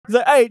He's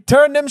like, hey,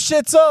 turn them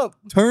shits up.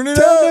 Turn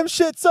them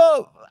shits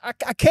up.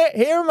 I can't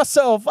hear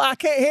myself. I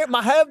can't hear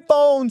my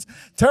headphones.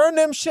 Turn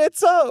them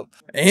shits up.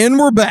 And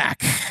we're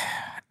back.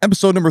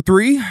 Episode number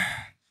 3.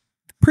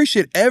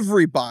 Appreciate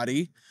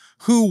everybody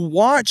who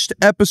watched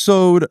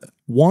episode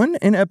 1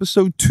 and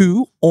episode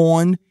 2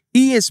 on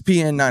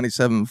ESPN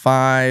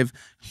 97.5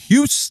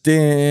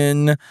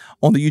 Houston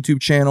on the YouTube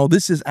channel.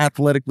 This is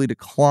Athletically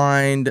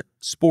Declined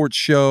Sports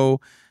Show.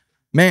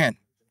 Man,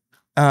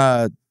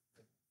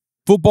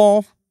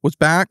 football was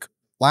back.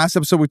 Last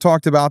episode we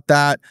talked about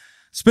that.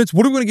 Spence,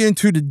 what are we going to get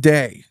into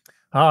today?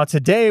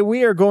 Today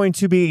we are going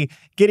to be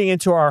getting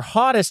into our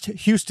hottest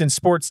Houston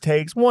sports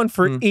takes, one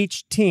for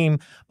each team.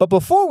 But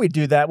before we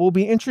do that, we'll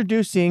be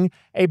introducing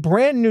a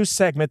brand new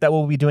segment that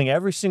we'll be doing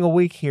every single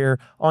week here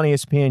on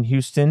ESPN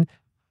Houston.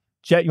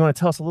 Jet, you want to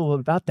tell us a little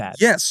bit about that?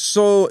 Yes,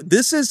 so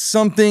this is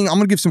something, I'm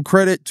going to give some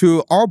credit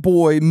to our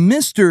boy,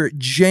 Mr.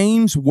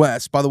 James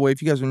West. By the way,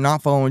 if you guys are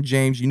not following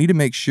James, you need to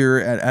make sure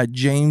at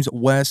James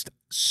West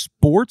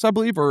Sports, I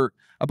believe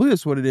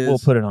that's what it is. We'll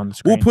put it on the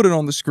screen. We'll put it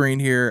on the screen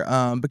here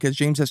because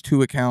James has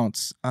 2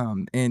 accounts,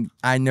 and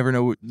I never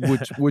know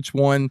which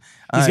one.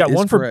 He's got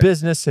one correct. For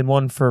business and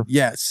one for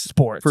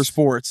sports. For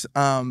sports.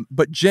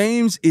 But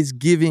James is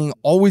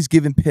always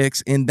giving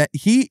picks, and that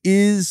he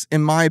is,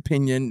 in my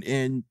opinion,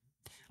 and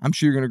I'm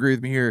sure you're going to agree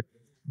with me here,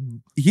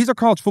 he's a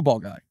college football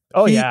guy.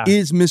 Oh, he yeah.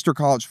 is Mr.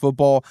 College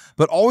Football,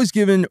 but always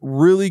giving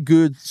really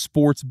good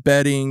sports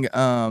betting,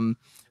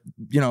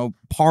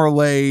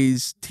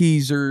 parlays,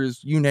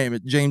 teasers, you name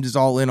it. James is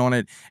all in on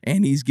it,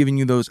 and he's giving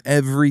you those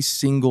every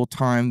single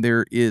time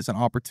there is an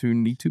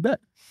opportunity to bet.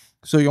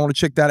 So you want to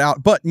check that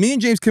out. But me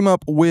and James came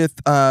up with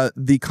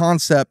the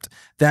concept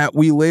that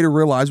we later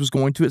realized was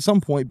going to at some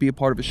point be a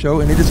part of a show,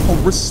 and it is called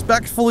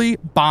Respectfully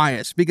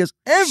Biased, because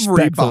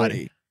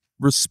everybody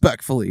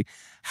respectfully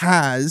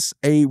has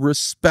a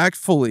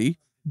respectfully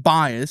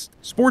biased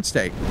sports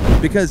take,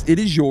 because it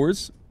is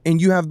yours and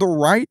you have the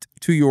right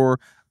to your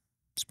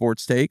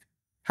sports take.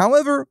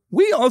 However,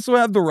 we also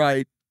have the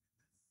right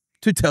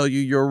to tell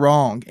you you're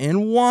wrong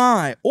and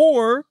why,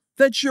 or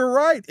that you're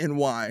right and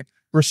why.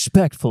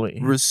 Respectfully.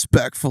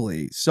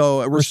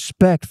 So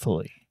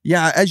respectfully.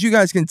 Yeah, as you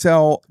guys can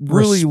tell,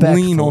 really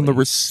lean on the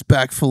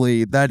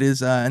respectfully. That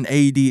is an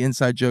AD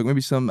inside joke. Maybe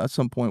at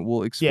some point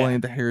we'll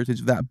explain the heritage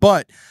of that.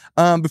 But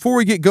before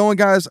we get going,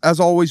 guys, as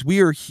always,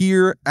 we are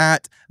here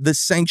at the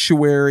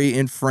Sanctuary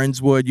in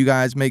Friendswood. You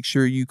guys make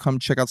sure you come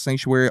check out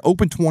Sanctuary.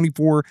 Open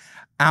 24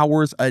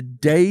 hours a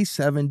day,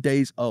 7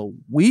 days a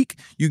week.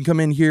 You can come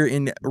in here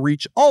and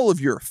reach all of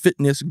your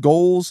fitness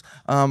goals.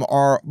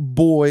 Our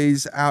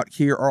boys out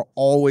here are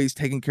always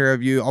taking care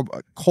of you.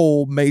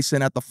 Cole,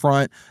 Mason at the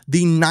front,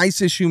 the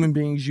nicest human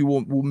beings you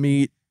will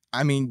meet.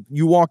 I mean,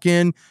 you walk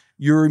in,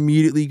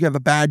 you have a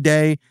bad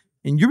day,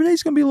 and your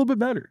day's going to be a little bit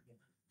better.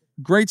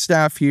 Great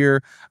staff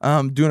here,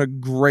 doing a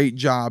great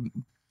job.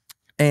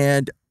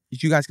 And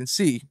as you guys can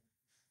see,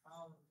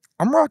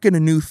 I'm rocking a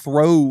new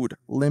Throwed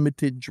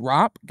limited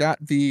drop.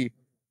 Got the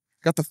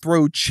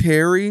Throwed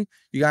Cherry.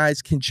 You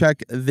guys can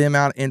check them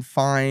out and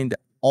find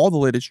all the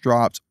latest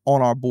drops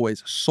on our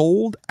boys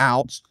Sold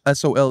Out,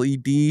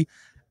 SOLED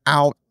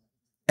out,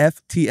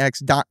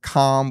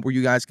 ftx.com, where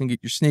you guys can get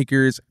your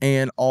sneakers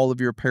and all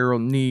of your apparel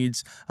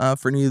needs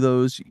for any of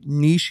those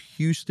niche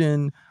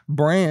Houston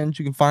brands.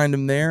 You can find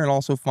them there, and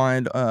also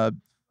find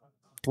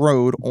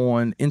Throwed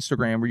on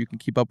Instagram, where you can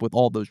keep up with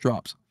all those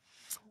drops.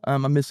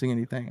 Am I missing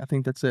anything? I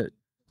think that's it.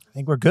 I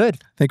think we're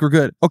good.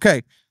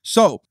 Okay,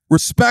 so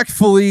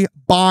Respectfully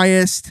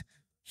Biased.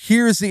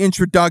 Here's the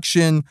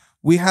introduction.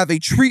 We have a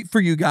treat for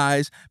you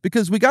guys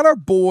because we got our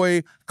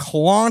boy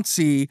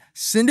Clancy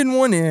sending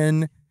one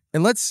in,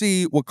 and let's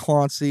see what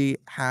Clancy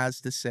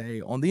has to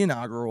say on the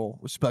inaugural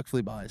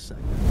Respectfully Biased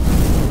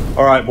segment.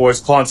 All right,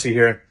 boys, Clancy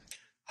here.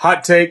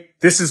 Hot take,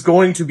 this is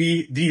going to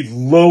be the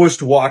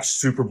lowest watched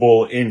Super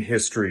Bowl in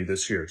history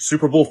this year.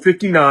 Super Bowl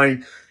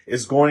 59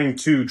 is going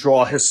to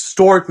draw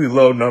historically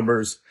low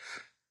numbers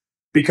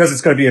because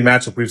it's going to be a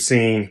matchup we've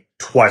seen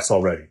twice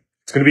already.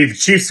 It's going to be the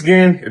Chiefs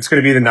again. It's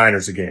going to be the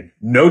Niners again.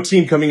 No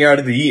team coming out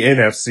of the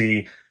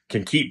NFC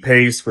can keep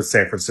pace with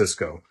San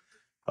Francisco.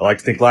 I like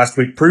to think last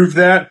week proved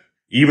that,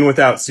 even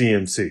without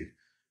CMC.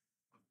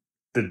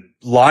 The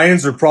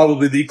Lions are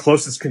probably the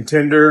closest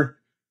contender,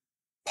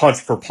 punch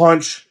for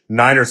punch.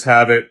 Niners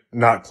have it,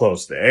 not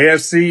close. The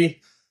AFC,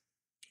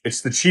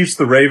 it's the Chiefs,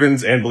 the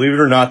Ravens, and believe it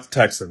or not, the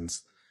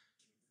Texans.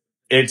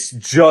 It's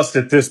just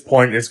at this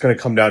point, it's going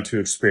to come down to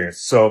experience.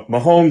 So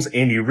Mahomes,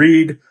 Andy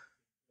Reid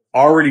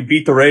already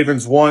beat the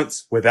Ravens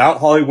once without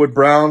Hollywood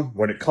Brown.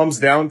 When it comes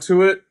down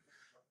to it,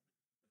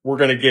 we're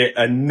going to get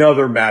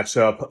another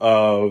matchup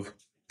of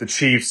the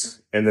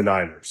Chiefs and the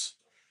Niners.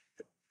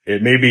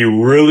 It may be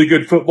really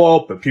good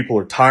football, but people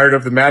are tired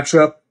of the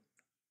matchup.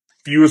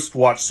 Fewest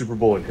watched Super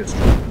Bowl in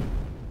history.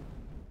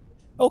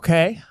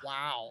 Okay.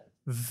 Wow.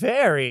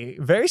 Very,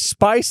 very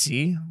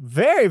spicy.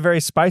 Very, very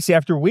spicy.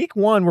 After week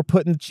 1, we're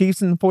putting the Chiefs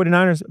and the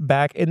 49ers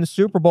back in the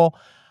Super Bowl.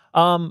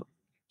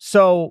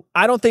 So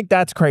I don't think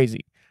that's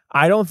crazy.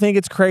 I don't think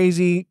it's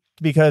crazy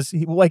because,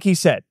 like he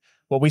said,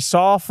 what we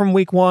saw from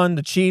week 1,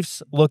 the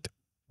Chiefs looked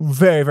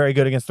very, very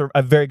good against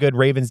a very good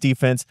Ravens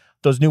defense.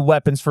 Those new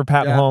weapons for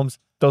Pat Mahomes,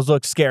 those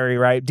look scary,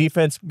 right?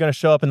 Defense going to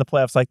show up in the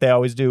playoffs like they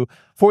always do.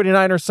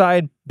 49ers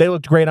side, they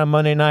looked great on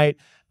Monday night.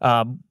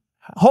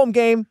 Home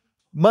game,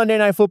 Monday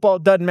Night Football,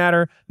 doesn't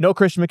matter. No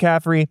Christian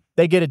McCaffrey.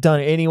 They get it done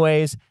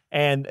anyways,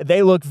 and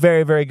they look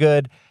very, very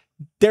good.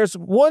 There's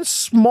one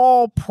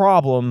small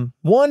problem,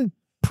 one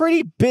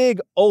pretty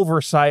big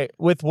oversight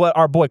with what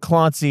our boy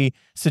Clancy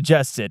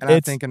suggested. And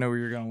I think I know where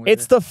you're going with it.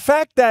 It's the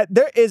fact that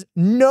there is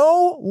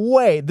no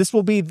way this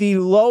will be the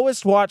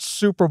lowest watched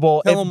Super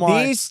Bowl if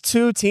these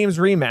two teams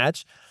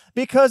rematch,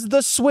 because the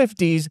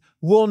Swifties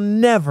will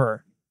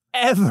never,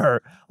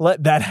 ever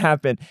let that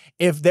happen.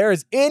 If there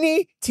is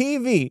any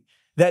TV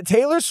that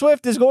Taylor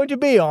Swift is going to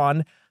be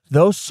on,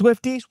 those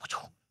Swifties,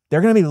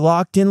 they're going to be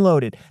locked and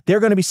loaded. They're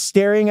going to be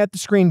staring at the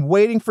screen,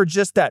 waiting for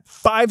just that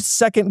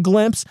 5-second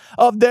glimpse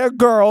of their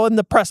girl in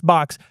the press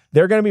box.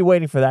 They're going to be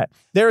waiting for that.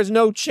 There is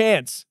no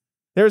chance.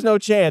 There's no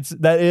chance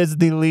that is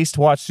the least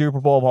watched Super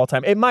Bowl of all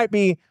time. It might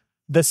be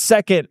the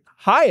second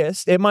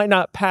highest. It might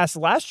not pass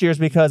last year's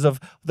because of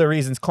the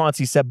reasons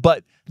Clancy said,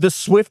 but the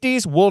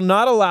Swifties will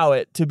not allow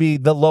it to be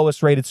the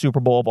lowest rated Super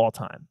Bowl of all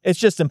time. It's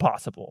just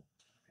impossible.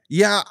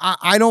 Yeah,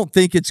 I don't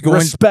think it's going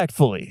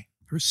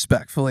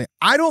Respectfully,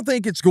 I don't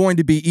think it's going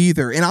to be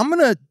either. And I'm going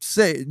to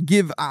say,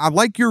 I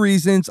like your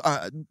reasons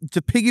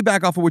to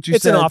piggyback off of what you said.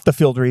 It's an off the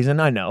field reason,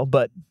 I know,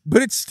 but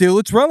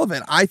it's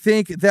relevant. I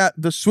think that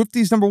the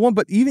Swifties number 1,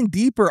 but even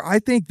deeper, I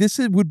think this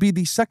would be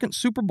the second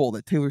Super Bowl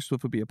that Taylor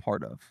Swift would be a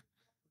part of.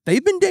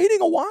 They've been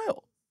dating a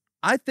while.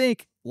 I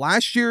think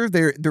last year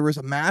there was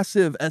a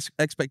massive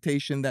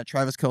expectation that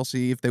Travis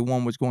Kelce, if they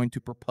won, was going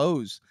to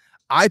propose.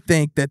 I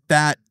think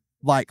that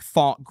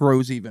thought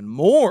grows even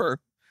more.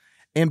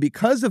 And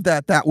because of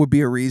that, that would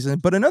be a reason.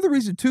 But another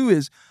reason, too,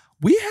 is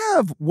we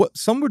have what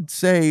some would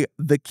say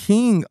the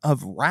king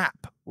of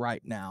rap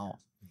right now.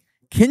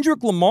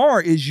 Kendrick Lamar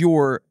is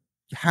your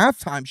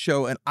halftime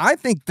show, and I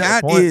think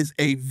that is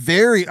a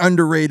very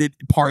underrated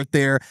part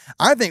there.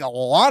 I think a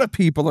lot of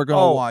people are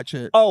going to watch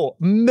it. Oh,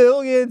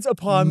 millions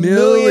upon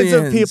millions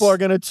of people are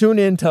going to tune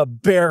in to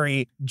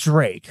bury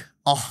Drake.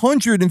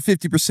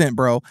 150%,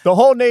 bro. The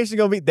whole nation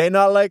going to be, they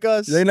not like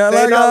us. They not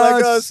like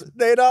us.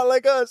 They not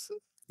like us.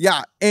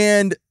 Yeah,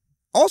 and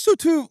also,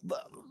 too,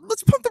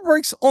 let's pump the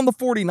brakes on the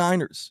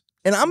 49ers.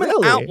 And I'm an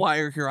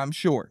outlier here, I'm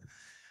sure.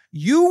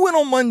 You went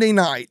on Monday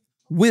night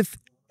with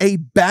a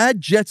bad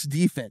Jets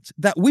defense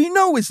that we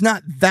know is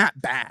not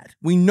that bad.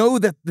 We know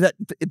that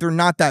they're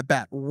not that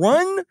bad.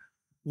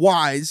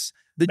 Run-wise,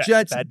 the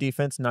Jets... Bad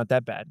defense, not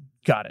that bad.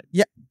 Got it.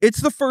 Yeah,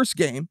 it's the first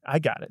game. I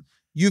got it.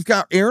 You've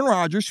got Aaron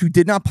Rodgers, who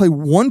did not play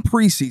one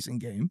preseason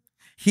game.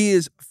 He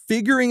is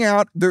figuring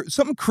out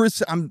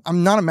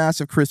I'm not a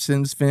massive Chris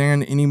Sims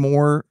fan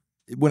anymore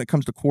when it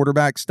comes to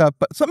quarterback stuff,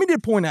 but something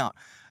did point out.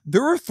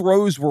 There were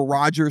throws where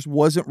Rodgers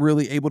wasn't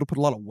really able to put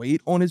a lot of weight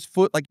on his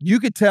foot. Like,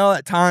 you could tell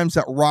at times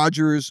that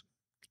Rodgers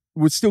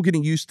was still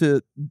getting used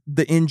to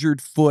the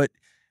injured foot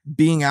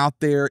being out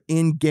there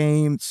in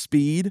game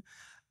speed.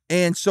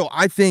 And so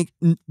I think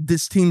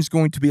this team's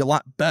going to be a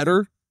lot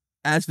better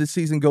as the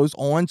season goes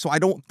on. So I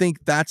don't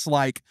think that's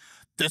like,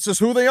 this is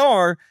who they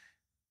are.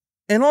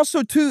 And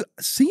also, too,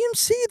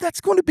 CMC,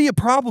 that's going to be a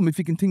problem if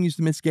he continues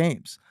to miss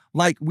games.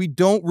 Like, we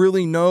don't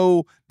really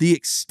know the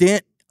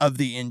extent of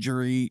the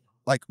injury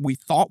like we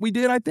thought we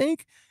did, I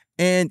think.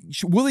 And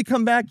will he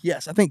come back?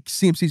 Yes, I think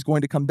CMC is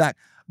going to come back.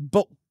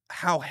 But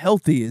how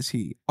healthy is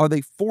he? Are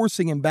they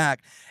forcing him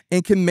back?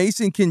 And can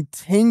Mason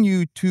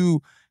continue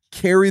to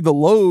carry the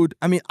load?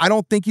 I mean, I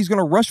don't think he's going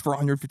to rush for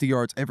 150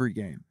 yards every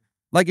game.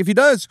 Like, if he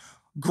does,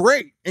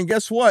 great. And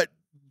guess what?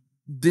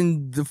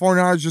 Then the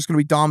 49ers are just going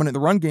to be dominant in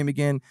the run game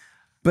again.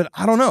 But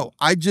I don't know.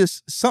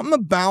 Something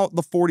about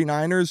the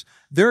 49ers,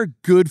 they're a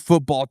good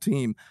football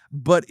team,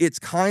 but it's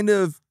kind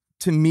of,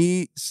 to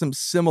me, some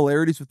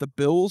similarities with the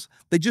Bills.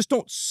 They just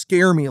don't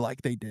scare me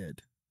like they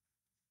did.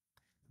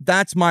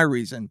 That's my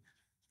reason.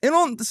 And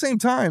at the same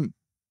time,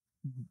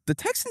 the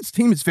Texans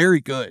team is very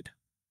good.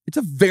 It's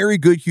a very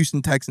good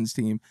Houston Texans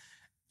team.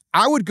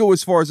 I would go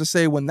as far as to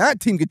say when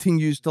that team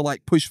continues to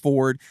push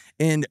forward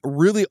and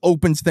really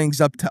opens things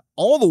up to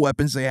all the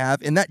weapons they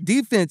have, and that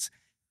defense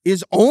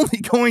is only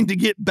going to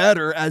get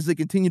better as they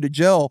continue to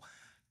gel,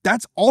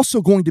 that's also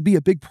going to be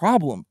a big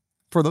problem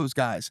for those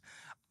guys.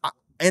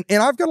 And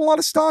I've got a lot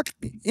of stock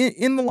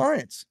in the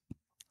Lions.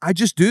 I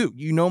just do.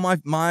 You know,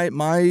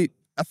 my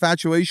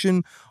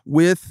infatuation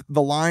with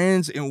the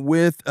Lions and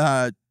with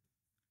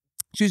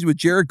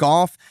Jared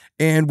Goff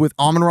and with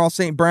Amon-Ra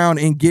St. Brown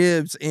and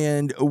Gibbs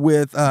and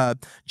with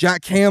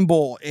Jack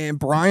Campbell and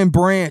Brian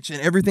Branch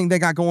and everything they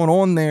got going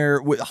on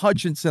there with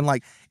Hutchinson.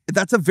 Like,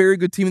 that's a very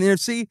good team in the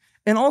NFC.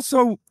 And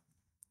also,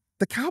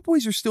 the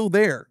Cowboys are still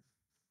there.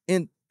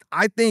 And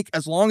I think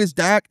as long as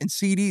Dak and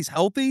CD's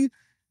healthy,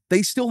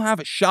 they still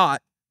have a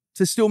shot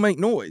to still make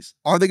noise.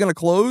 Are they going to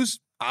close?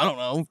 I don't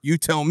know. You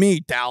tell me,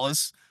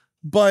 Dallas.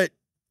 But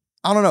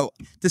I don't know.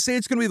 To say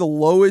it's going to be the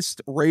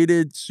lowest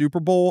rated Super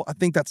Bowl, I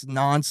think that's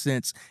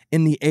nonsense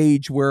in the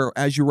age where,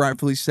 as you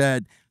rightfully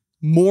said,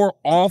 more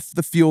off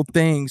the field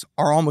things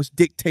are almost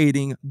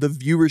dictating the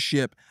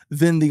viewership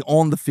than the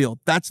on the field.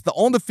 That's the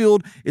on the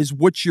field is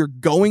what you're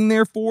going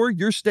there for.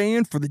 You're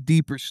staying for the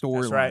deeper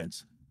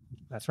storylines.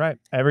 That's right.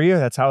 Every year,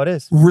 that's how it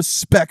is.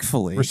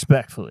 Respectfully.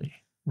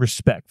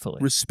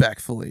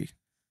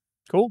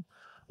 Cool.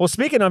 Well,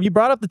 speaking of, you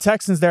brought up the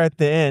Texans there at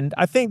the end.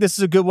 I think this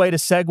is a good way to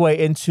segue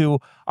into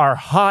our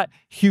hot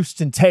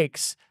Houston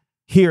takes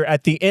here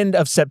at the end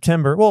of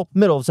September. Well,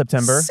 middle of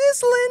September.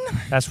 Sizzling.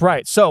 That's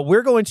right. So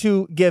we're going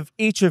to give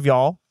each of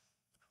y'all,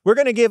 we're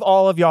going to give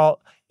all of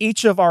y'all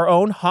each of our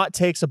own hot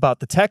takes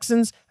about the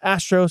Texans,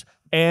 Astros,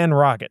 and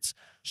Rockets.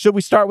 Should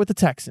we start with the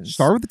Texans?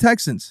 Start with the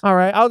Texans. All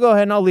right. I'll go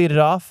ahead and I'll lead it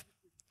off.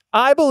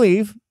 I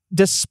believe,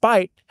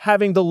 despite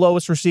having the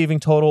lowest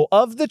receiving total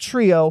of the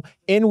trio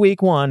in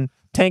week 1,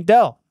 Tank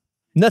Dell,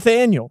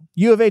 Nathaniel,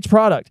 U of H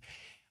product,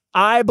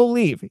 I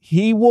believe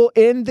he will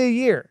end the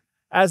year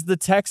as the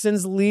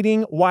Texans'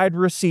 leading wide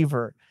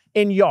receiver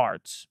in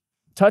yards.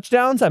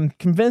 Touchdowns, I'm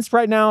convinced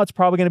right now it's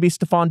probably going to be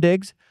Stephon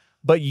Diggs.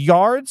 But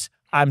yards,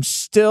 I'm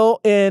still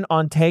in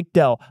on Tank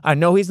Dell. I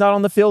know he's not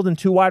on the field in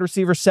 2 wide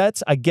receiver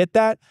sets. I get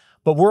that.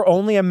 But we're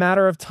only a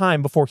matter of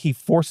time before he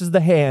forces the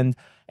hand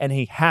and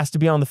he has to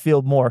be on the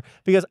field more.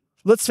 Because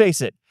let's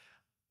face it,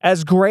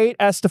 as great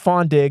as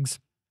Stephon Diggs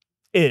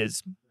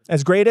is,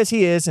 as great as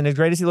he is and as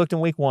great as he looked in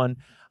week 1,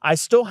 I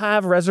still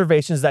have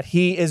reservations that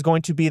he is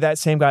going to be that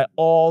same guy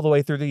all the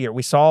way through the year.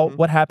 We saw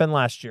what happened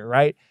last year,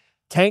 right?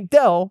 Tank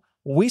Dell,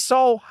 we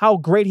saw how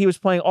great he was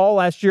playing all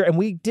last year, and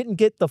we didn't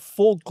get the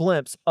full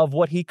glimpse of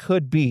what he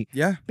could be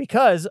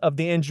because of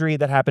the injury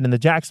that happened in the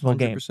Jacksonville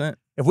 100%. game.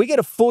 If we get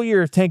a full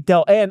year of Tank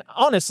Dell, and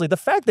honestly, the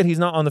fact that he's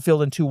not on the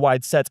field in 2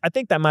 wide sets, I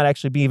think that might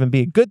actually even be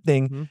a good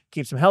thing.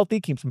 Keeps him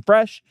healthy, keeps him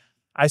fresh.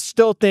 I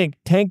still think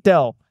Tank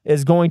Dell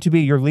is going to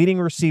be your leading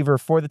receiver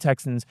for the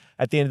Texans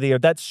at the end of the year.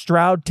 That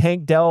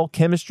Stroud-Tank Dell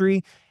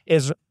chemistry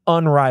is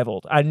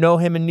unrivaled. I know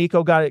him and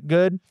Nico got it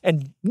good,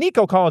 and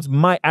Nico Collins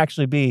might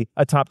actually be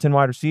a top 10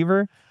 wide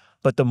receiver,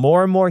 but the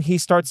more and more he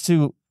starts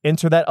to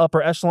enter that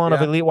upper echelon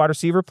of elite wide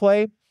receiver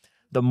play,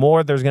 the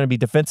more there's going to be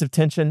defensive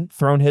tension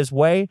thrown his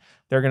way.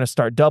 They're going to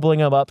start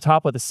doubling him up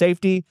top with a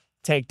safety.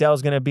 Tank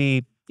Dell's going to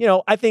be,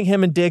 I think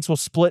him and Diggs will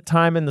split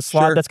time in the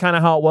slot. That's kind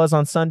of how it was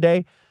on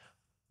Sunday.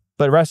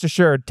 But rest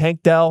assured,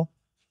 Tank Dell,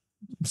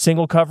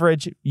 single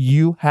coverage,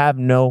 you have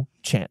no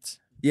chance.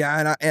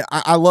 Yeah, and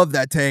I love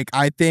that take.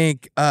 I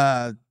think,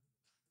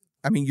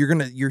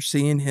 you're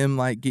seeing him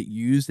like get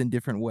used in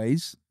different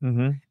ways,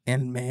 and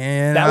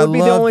man, that would be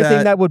the only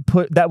thing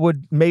that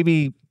would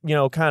maybe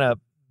kind of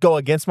go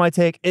against my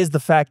take is the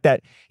fact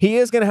that he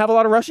is going to have a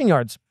lot of rushing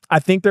yards. I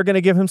think they're going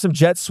to give him some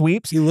jet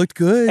sweeps. He looked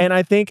good, and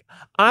I think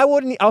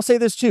I'll say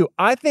this too.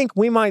 I think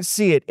we might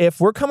see it if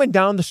we're coming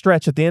down the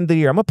stretch at the end of the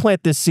year. I'm gonna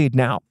plant this seed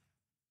now.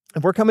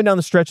 If we're coming down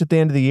the stretch at the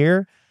end of the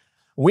year,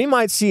 we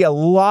might see a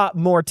lot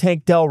more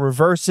Tank Dell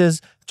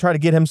reverses, try to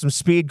get him some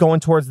speed going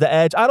towards the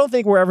edge. I don't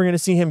think we're ever going to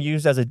see him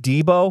used as a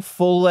Debo,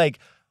 full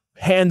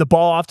hand the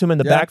ball off to him in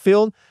the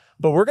backfield,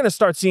 but we're going to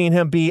start seeing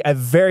him be a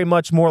very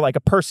much more like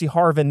a Percy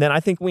Harvin than I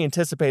think we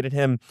anticipated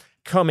him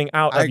coming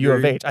out of U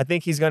of H. I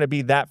think he's going to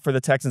be that for the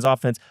Texans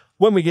offense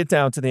when we get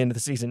down to the end of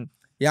the season.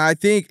 Yeah, I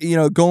think,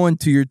 going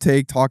to your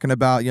take, talking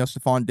about,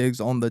 Stephon Diggs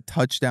on the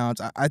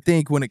touchdowns, I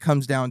think when it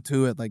comes down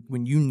to it, like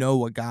when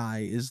a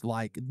guy is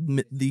like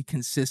the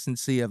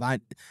consistency of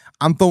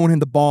I'm throwing him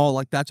the ball,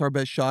 like that's our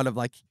best shot of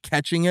like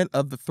catching it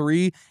of the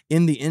 3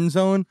 in the end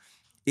zone,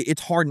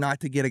 it's hard not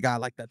to get a guy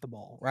like that the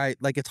ball, right?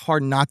 Like it's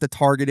hard not to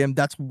target him.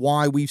 That's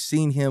why we've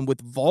seen him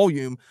with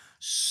volume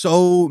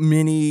so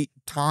many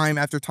time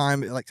after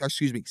time,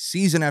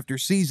 season after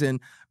season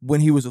when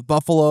he was with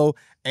Buffalo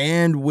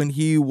and when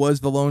he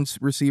was the lone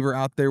receiver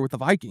out there with the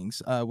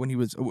Vikings, when he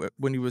was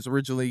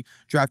originally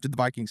drafted the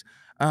Vikings.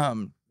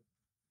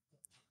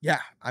 Yeah,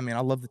 I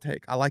love the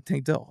take. I like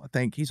Tank Dell. I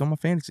think he's on my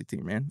fantasy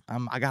team, man.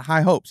 I got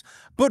high hopes.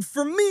 But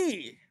for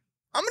me,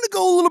 I'm going to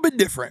go a little bit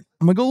different.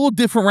 I'm going to go a little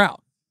different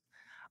route.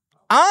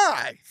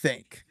 I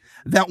think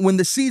that when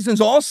the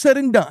season's all said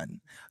and done,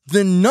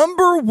 the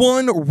number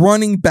 1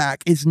 running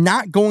back is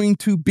not going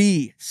to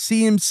be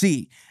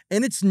CMC,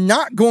 and it's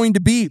not going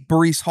to be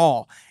Breece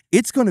Hall.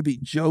 It's going to be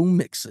Joe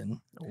Mixon.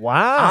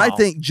 Wow. I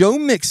think Joe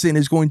Mixon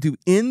is going to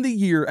end the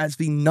year as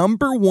the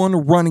number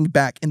 1 running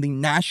back in the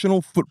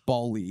National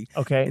Football League.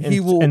 Okay,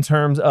 in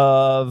terms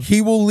of?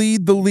 He will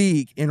lead the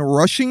league in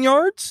rushing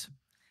yards,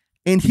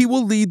 and he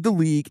will lead the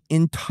league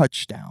in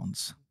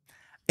touchdowns.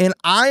 And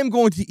I am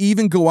going to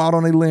even go out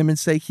on a limb and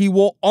say he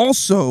will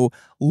also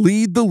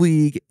lead the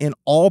league in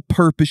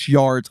all-purpose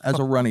yards as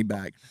a running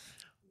back.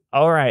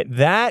 All right.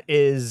 That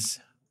is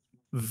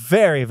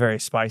very, very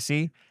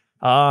spicy.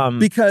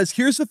 Because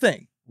here's the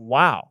thing.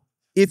 Wow.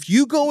 If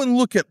you go and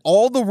look at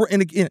all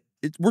and again,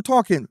 we're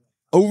talking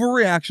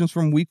overreactions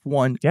from week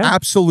 1. Yeah.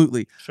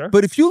 Absolutely. Sure.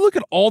 But if you look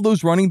at all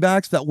those running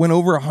backs that went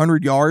over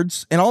 100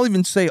 yards, and I'll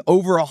even say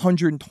over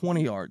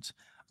 120 yards,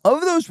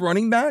 of those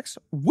running backs,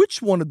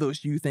 which one of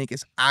those do you think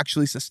is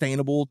actually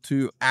sustainable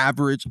to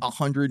average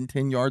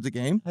 110 yards a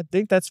game? I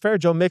think that's fair.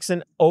 Joe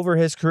Mixon, over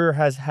his career,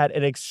 has had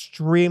an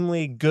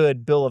extremely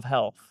good bill of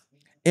health.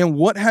 And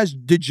what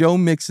did Joe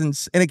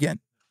Mixon's, and again,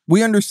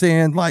 we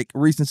understand like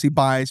recency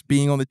bias,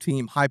 being on the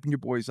team, hyping your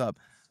boys up.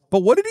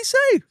 But what did he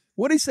say?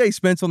 What did he say,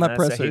 Spence, on that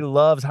presser? He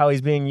loves how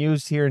he's being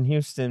used here in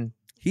Houston.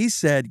 He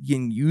said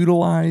getting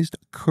utilized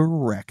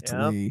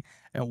correctly. Yep.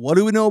 And what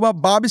do we know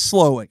about Bobby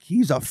Slowick?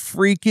 He's a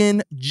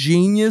freaking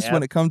genius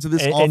when it comes to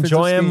this offensive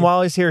Enjoy him scheme.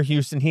 while he's here,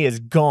 Houston. He is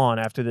gone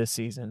after this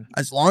season.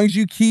 As long as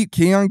you keep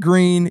Keon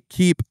Green,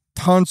 keep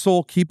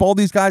Tunsil, keep all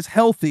these guys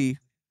healthy,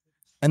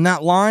 and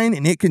that line,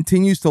 and it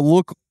continues to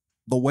look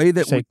the way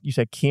that you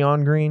said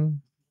Keon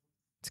Green?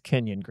 It's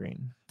Kenyon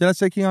Green. Did I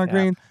say Keon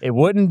Green? It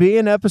wouldn't be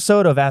an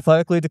episode of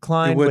Athletically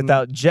Declined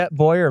without Jet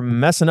Boyer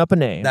messing up a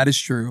name. That is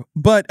true.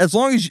 But as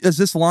long as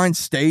this line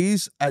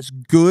stays as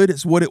good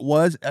as what it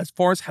was as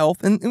far as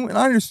health, and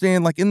I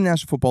understand, like in the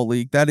National Football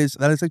League, that is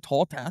a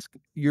tall task.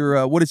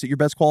 Your what is it? Your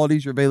best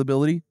qualities, your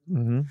availability,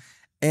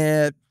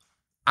 and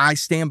I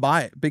stand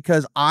by it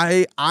because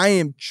I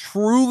am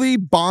truly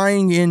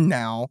buying in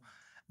now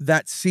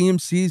that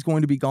CMC is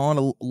going to be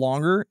gone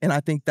longer, and I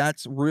think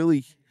that's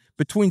really.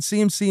 Between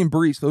CMC and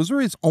Brees, those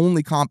are his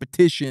only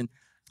competition,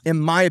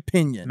 in my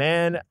opinion.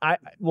 Man,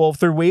 well,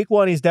 through week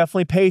 1, he's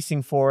definitely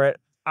pacing for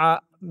it.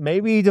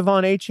 Maybe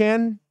Devon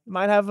Achane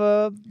might have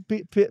a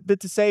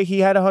bit to say. He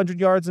had 100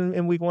 yards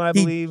in week 1, I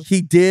believe.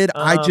 He did.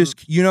 I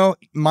just,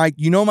 my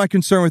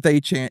concern with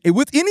Achane,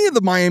 with any of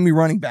the Miami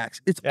running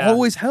backs, it's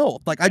always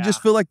health. Like, I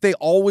just feel like they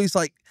always,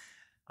 like.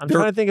 I'm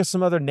trying to think of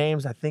some other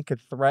names I think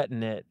could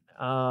threaten it.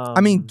 I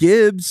mean,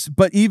 Gibbs,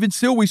 but even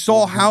still, we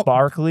saw how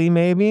Barkley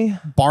maybe.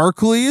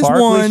 Barkley is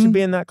Barkley one. Should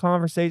be in that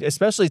conversation,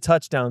 especially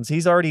touchdowns.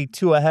 He's already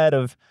 2 ahead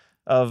of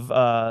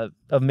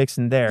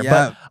Mixon there.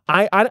 Yeah.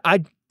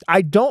 But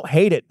I don't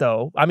hate it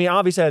though. I mean,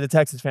 obviously, as a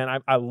Texans fan,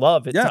 I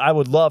love it. Yeah. I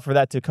would love for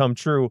that to come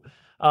true.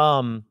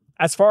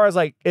 As far as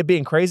like it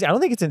being crazy, I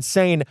don't think it's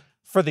insane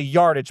for the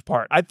yardage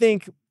part. I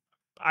think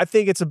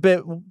it's a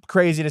bit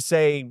crazy to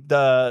say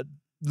the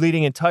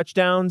leading in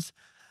touchdowns.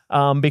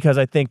 Because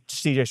I think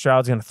CJ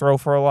Stroud's going to throw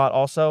for a lot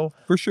also.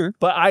 For sure.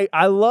 But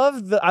I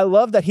love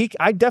that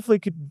I definitely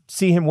could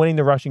see him winning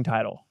the rushing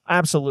title.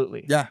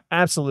 Absolutely. Yeah.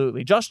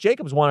 Absolutely. Josh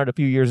Jacobs won it a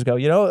few years ago.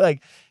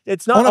 Like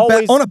it's not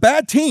always on a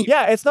bad team.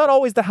 Yeah, it's not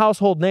always the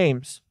household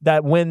names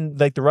that win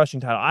like the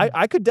rushing title.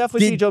 I could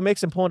definitely see Joe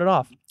Mixon pulling it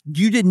off.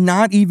 You did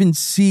not even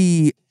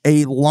see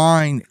a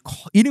line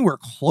anywhere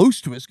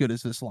close to as good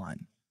as this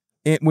line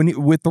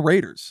with the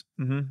Raiders.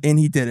 And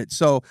he did it.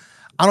 So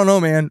I don't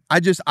know, man.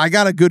 I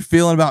got a good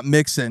feeling about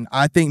Mixon.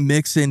 I think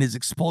Mixon is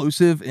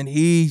explosive, and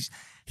he's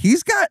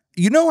got,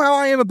 how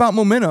I am about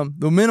momentum.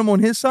 The momentum on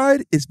his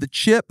side is the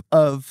chip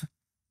of,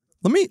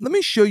 let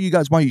me show you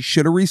guys why you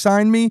should have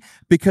re-signed me,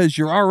 because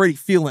you're already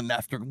feeling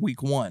after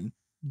week 1.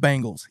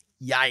 Bengals.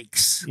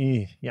 Yikes.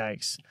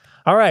 Yikes.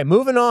 All right,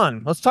 moving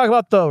on. Let's talk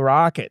about the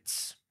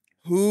Rockets.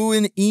 Who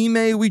in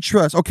Ime we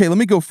trust? Okay, let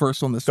me go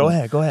first on this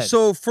one. Go ahead.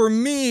 So for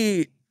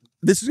me,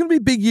 this is going to be a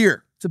big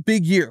year. It's a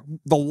big year.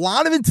 A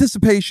lot of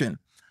anticipation.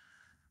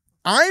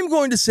 I'm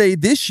going to say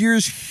this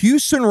year's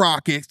Houston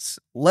Rockets,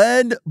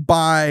 led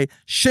by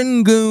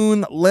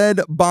Şengün, led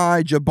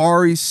by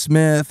Jabari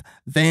Smith,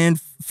 Van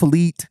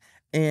Fleet,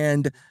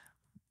 and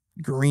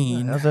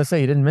Green. I was going to say,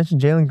 you didn't mention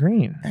Jalen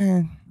Green.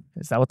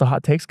 Is that what the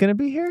hot take's going to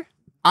be here?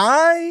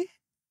 I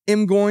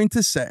am going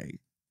to say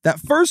that,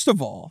 first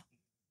of all,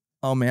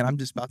 oh man, I'm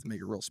just about to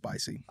make it real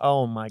spicy.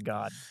 Oh my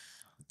God.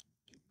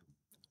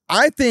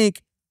 I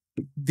think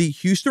the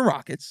Houston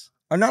Rockets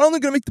are not only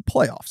going to make the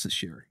playoffs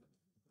this year.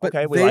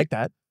 Okay, we like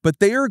that. But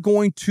they are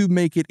going to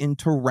make it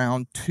into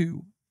round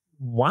 2.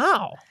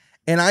 Wow.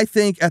 And I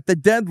think at the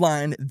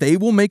deadline, they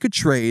will make a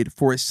trade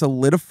for a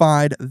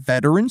solidified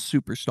veteran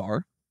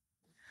superstar.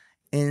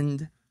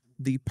 And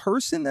the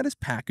person that is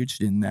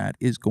packaged in that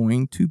is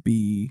going to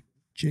be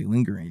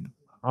Jalen Green.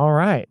 All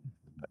right.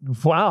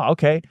 Wow.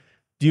 Okay.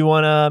 Do you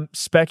want to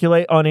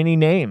speculate on any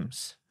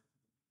names?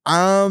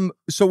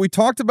 So we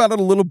talked about it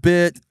a little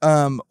bit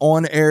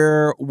on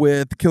air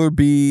with Killer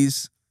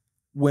Bees,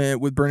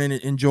 with Brennan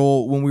and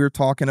Joel, when we were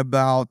talking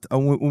about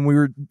when we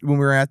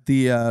were at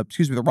the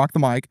the Rock the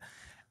Mic,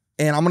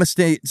 and I'm gonna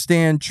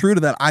stand true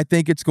to that. I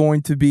think it's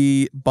going to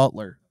be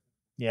Butler.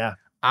 Yeah,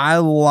 I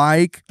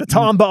like the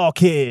Tomball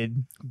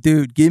kid,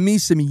 dude. Give me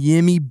some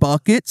Yimmy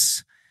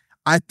buckets.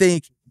 I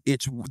think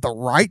it's the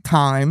right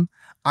time.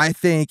 I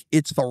think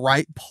it's the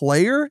right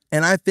player,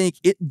 and I think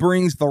it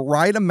brings the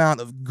right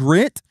amount of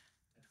grit,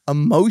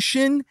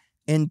 emotion,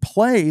 and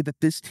play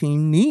that this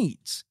team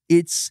needs.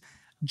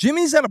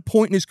 Jimmy's at a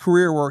point in his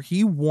career where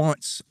he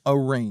wants a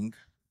ring,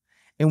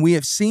 and we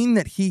have seen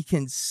that he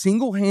can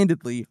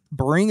single-handedly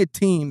bring a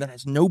team that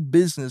has no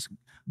business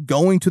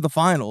going to the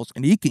finals,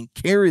 and he can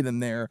carry them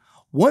there.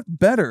 What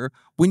better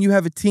when you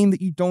have a team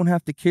that you don't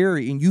have to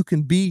carry and you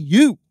can be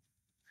you?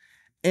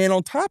 And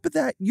on top of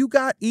that, you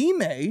got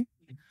Ime,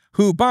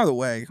 who, by the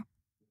way,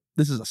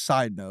 this is a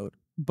side note,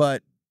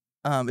 but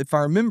if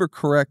I remember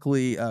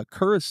correctly,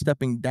 Kerr is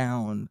stepping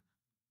down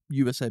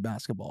USA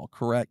basketball,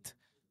 correct?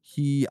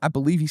 I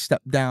believe he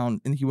stepped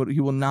down, and he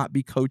will not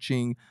be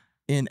coaching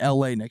in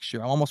LA next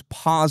year. I'm almost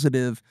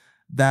positive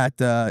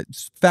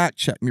fact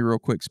check me real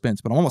quick,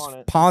 Spence, but I'm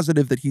almost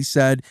positive that he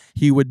said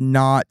he would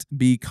not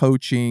be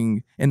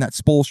coaching and that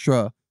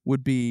Spoelstra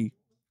would be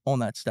on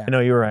that staff. I know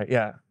you're right.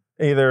 Yeah.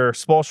 Either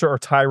Spoelstra or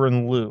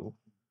Tyronn Lue.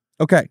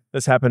 Okay.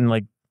 This happened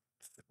like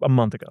a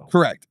month ago.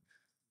 Correct.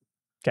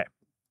 Okay.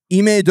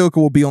 Ime Udoka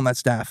will be on that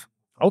staff.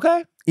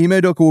 Okay. Ime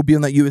Udoka will be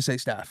on that USA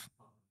staff.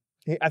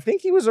 I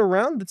think he was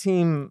around the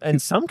team in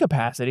some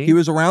capacity. He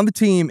was around the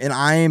team, and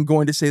I am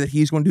going to say that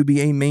he's going to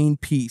be a main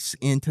piece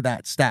into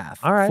that staff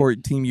for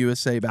Team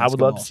USA basketball. I would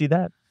love to see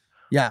that.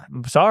 Yeah.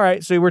 So, all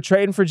right. So we're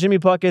trading for Jimmy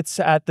Buckets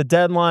at the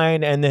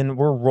deadline, and then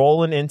we're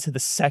rolling into the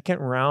second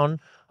round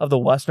of the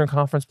Western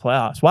Conference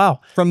playoffs.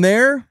 Wow. From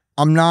there,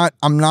 I'm not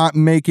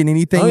making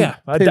anything. Oh yeah,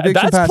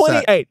 that's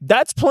plenty. Hey,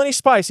 that's plenty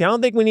spicy. I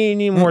don't think we need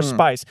any more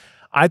spice.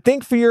 I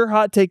think for your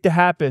hot take to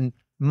happen,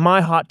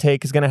 my hot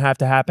take is going to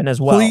happen as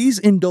well. Please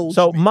indulge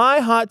me. My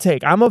hot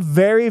take, I'm a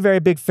very, very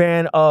big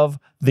fan of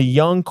the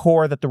young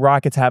core that the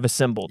Rockets have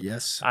assembled.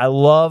 Yes. I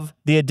love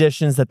the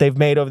additions that they've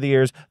made over the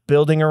years,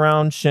 building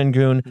around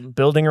Şengün,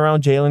 building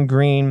around Jalen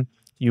Green.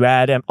 You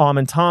add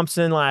Amen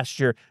Thompson last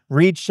year.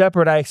 Reed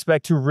Shepherd, I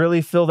expect to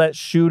really fill that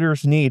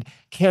shooter's need.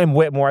 Cam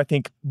Whitmore, I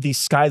think the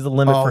sky's the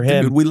limit for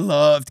him. Dude, we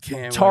loved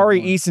Cam.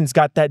 Tari Eason's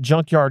got that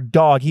junkyard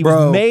dog. He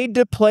was made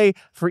to play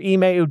for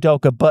Ime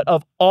Udoka. But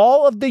of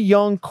all of the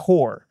young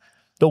core,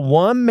 the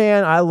one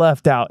man I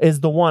left out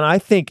is the one I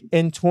think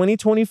in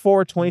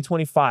 2024,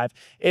 2025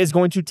 is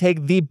going to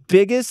take the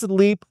biggest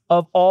leap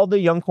of all the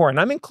young core.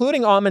 And I'm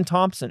including Amen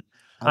Thompson.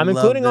 I'm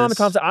including Amen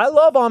Thompson. I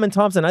love Amen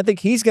Thompson. I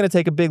think he's going to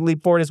take a big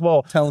leap forward as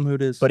well. Tell him who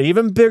it is. But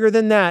even bigger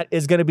than that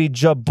is going to be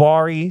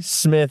Jabari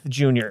Smith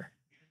Jr.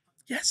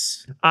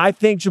 Yes. I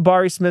think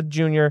Jabari Smith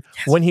Jr.,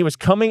 when he was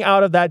coming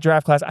out of that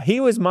draft class, he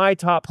was my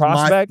top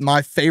prospect.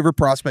 My favorite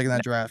prospect in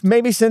that draft.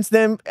 Maybe since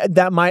then,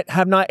 that might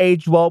have not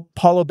aged well.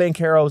 Paulo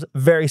Banchero's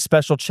very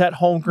special. Chet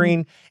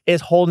Holmgren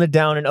is holding it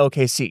down in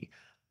OKC.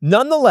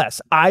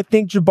 Nonetheless, I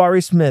think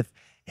Jabari Smith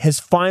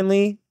has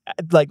finally...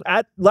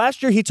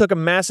 last year, he took a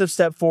massive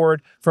step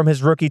forward from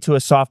his rookie to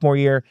his sophomore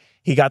year.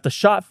 He got the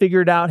shot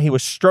figured out. He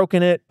was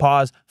stroking it,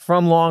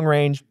 from long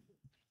range.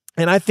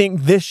 And I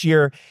think this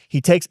year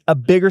he takes a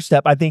bigger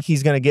step. I think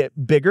he's going to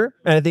get bigger,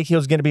 and I think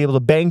he's going to be able to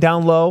bang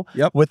down low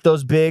with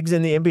those bigs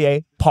in the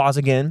NBA.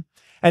 Again.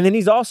 And then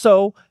he's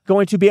also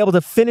going to be able to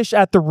finish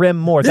at the rim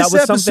more. This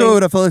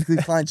episode of Politically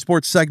Inclined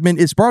Sports segment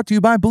is brought to you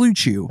by Blue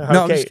Chew. No,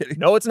 I'm just kidding.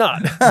 No, it's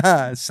not.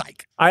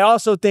 Psych. I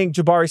also think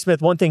Jabari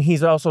Smith, one thing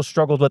he's also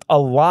struggled with a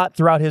lot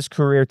throughout his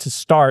career to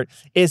start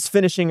is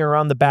finishing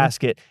around the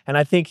basket. And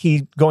I think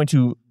he's going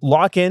to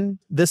lock in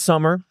this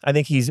summer. I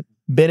think he's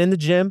been in the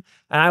gym,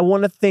 and I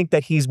want to think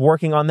that he's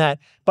working on that.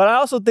 But I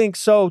also think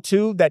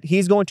too, that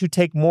he's going to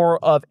take more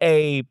of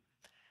a...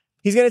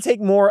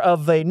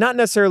 not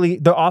necessarily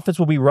the offense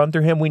will be run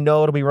through him. We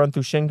know it'll be run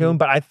through Şengün,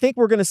 but I think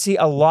we're going to see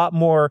a lot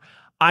more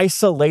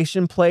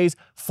isolation plays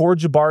for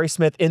Jabari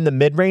Smith in the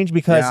mid-range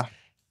because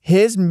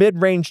his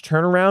mid-range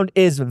turnaround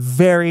is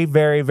very,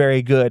 very,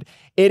 very good.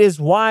 It is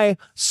why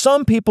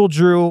some people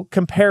drew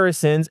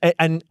comparisons,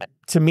 and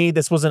to me,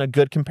 this wasn't a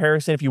good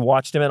comparison if you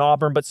watched him at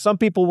Auburn, but some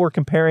people were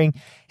comparing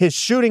his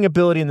shooting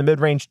ability in the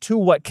mid-range to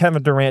what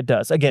Kevin Durant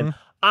does. Again,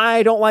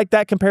 I don't like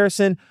that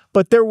comparison,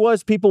 but there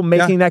was people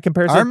making that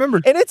comparison. I remember.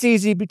 And it's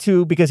easy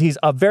too because he's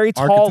a very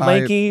tall,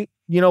 lanky,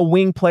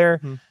 wing player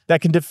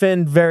that can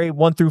defend very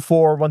 1 through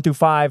 4, 1 through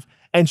 5,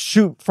 and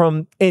shoot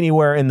from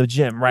anywhere in the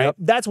gym, right?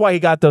 That's why he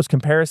got those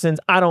comparisons.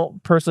 I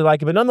don't personally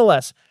like it, but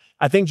nonetheless,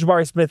 I think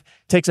Jabari Smith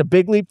takes a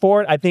big leap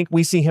forward. I think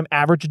we see him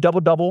average a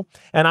double-double.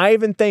 And I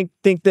even think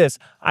this.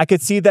 I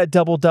could see that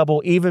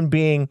double-double even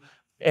being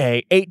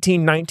a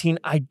 18, 19.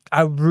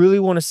 I really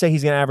want to say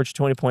he's going to average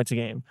 20 points a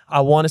game. I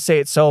want to say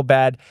it so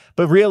bad.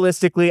 But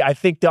realistically, I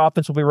think the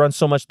offense will be run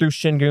so much through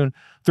Şengün,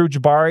 through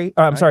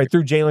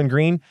Jalen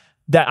Green,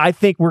 that I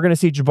think we're going to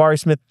see Jabari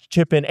Smith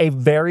chip in a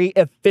very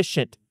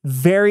efficient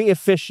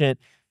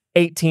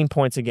 18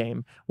 points a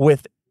game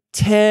with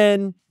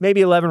 10,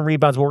 maybe 11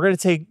 rebounds. But we're going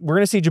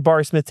to see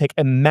Jabari Smith take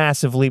a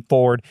massive leap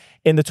forward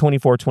in the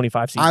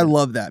 24-25 season. I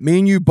love that. Me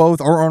and you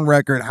both are on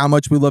record how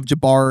much we love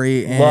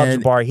Jabari. Love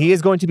Jabari. He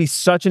is going to be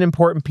such an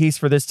important piece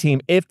for this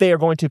team if they are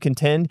going to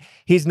contend.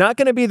 He's not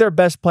going to be their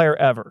best player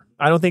ever.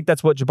 I don't think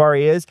that's what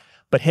Jabari is,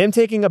 but him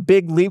taking a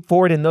big leap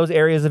forward in those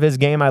areas of his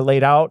game I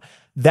laid out,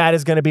 that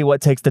is going to be what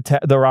takes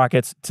the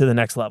Rockets to the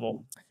next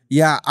level.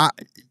 Yeah,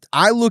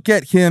 I look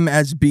at him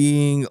as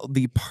being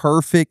the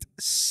perfect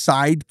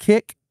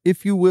sidekick,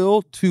 if you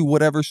will, to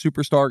whatever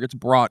superstar gets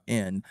brought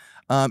in.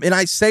 And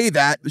I say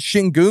that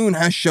Şengün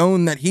has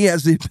shown that he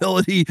has the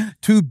ability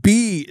to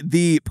be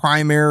the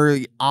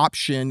primary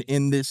option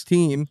in this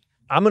team.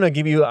 I'm gonna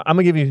give you.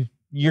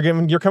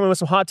 You're coming with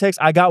some hot takes.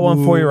 I got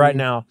one for you right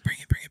now. Bring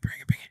it.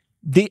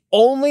 The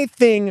only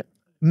thing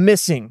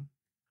missing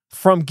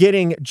from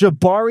getting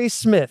Jabari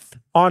Smith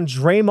on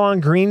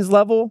Draymond Green's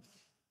level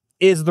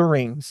is the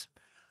rings.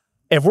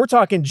 If we're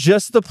talking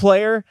just the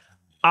player,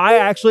 I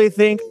actually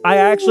think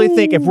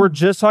if we're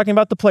just talking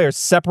about the players,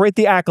 separate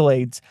the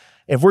accolades,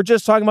 if we're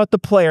just talking about the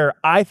player,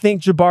 I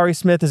think Jabari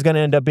Smith is going to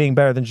end up being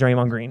better than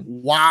Draymond Green.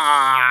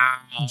 Wow.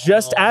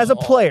 Just as a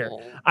player,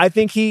 I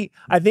think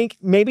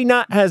maybe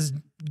not as,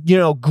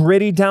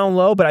 gritty down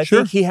low, but I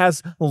think he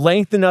has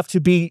length enough to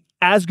be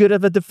as good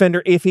of a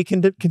defender if he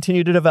can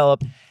continue to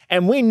develop.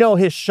 And we know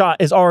his shot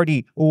is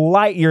already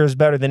light years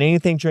better than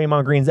anything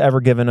Draymond Green's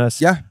ever given us.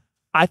 Yeah.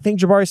 I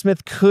think Jabari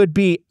Smith could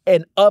be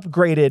an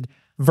upgraded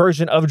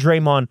version of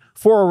Draymond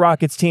for a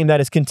Rockets team that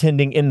is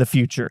contending in the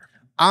future.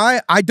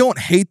 I don't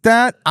hate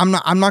that. I'm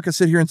not gonna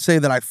sit here and say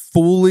that I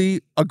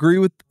fully agree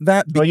with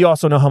that. But you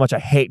also know how much I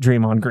hate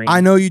Draymond Green.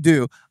 I know you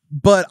do.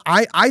 But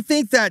I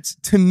think that's,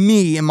 to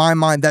me, in my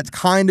mind,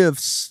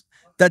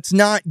 that's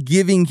not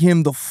giving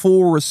him the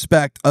full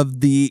respect of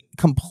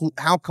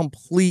how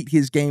complete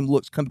his game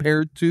looks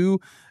compared to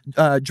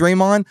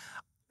Draymond.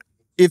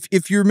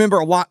 If you remember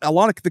a lot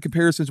of the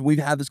comparisons, we've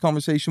had this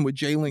conversation with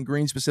Jalen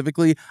Green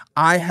specifically,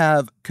 I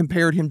have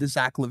compared him to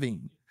Zach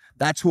LaVine.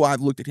 That's who I've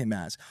looked at him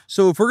as.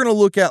 So if we're going to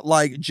look at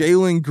like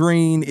Jalen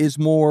Green is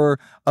more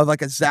of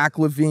like a Zach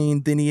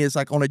LaVine than he is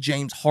like on a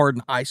James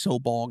Harden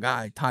ISO ball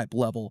guy type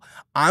level,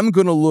 I'm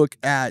going to look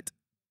at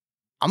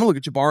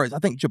Jabari's. I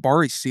think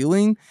Jabari's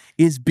ceiling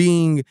is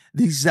being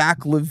the Zach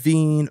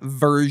LaVine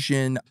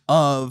version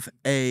of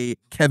a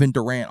Kevin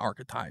Durant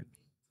archetype.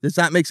 Does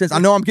that make sense? I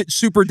know I'm getting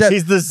super deep.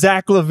 He's the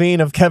Zach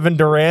LaVine of Kevin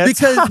Durant.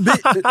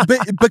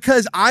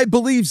 Because I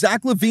believe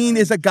Zach LaVine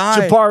is a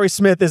guy. Jabari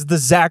Smith is the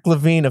Zach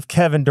LaVine of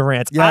Kevin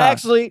Durant. Yeah.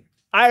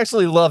 I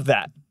actually love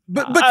that.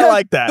 I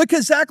like that.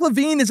 Because Zach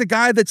LaVine is a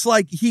guy that's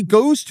like, he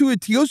goes to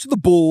the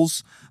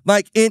Bulls,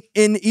 like and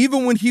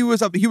even when he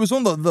was on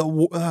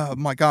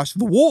the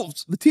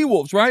Wolves, the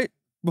T-Wolves, right?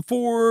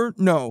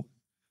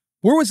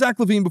 Where was Zach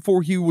LaVine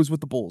before he was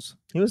with the Bulls?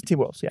 He was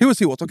T-Wolves, yeah. He was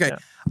T-Wolves, okay. Yeah.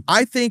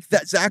 I think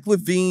that Zach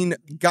LaVine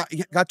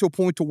got to a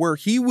point to where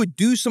he would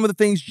do some of the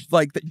things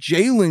like that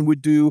Jalen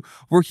would do,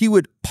 where he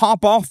would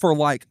pop off for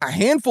like a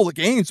handful of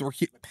games where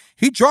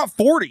he dropped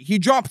 40, he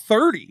dropped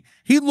 30.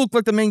 He looked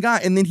like the main guy,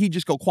 and then he'd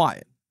just go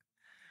quiet.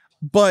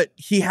 But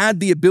he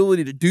had the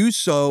ability to do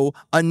so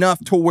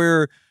enough to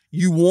where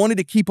you wanted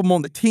to keep him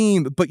on the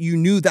team, but you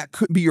knew that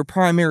couldn't be your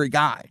primary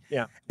guy.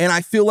 Yeah. And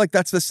I feel like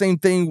that's the same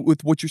thing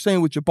with what you're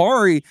saying with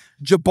Jabari.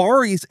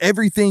 Jabari is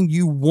everything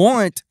you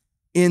want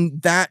in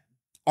that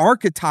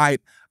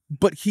archetype,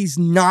 but he's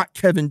not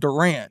Kevin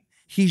Durant.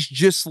 He's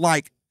just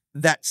like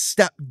that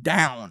step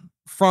down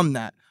from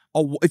that.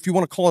 If you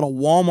want to call it a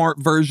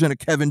Walmart version of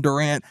Kevin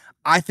Durant,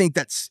 I think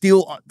that's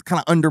still kind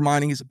of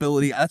undermining his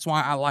ability. That's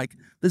why I like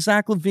the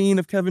Zach LaVine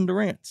of Kevin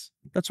Durant's.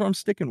 That's where I'm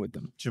sticking with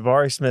them.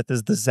 Jabari Smith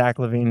is the Zach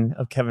LaVine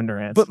of Kevin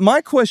Durant. But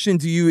my question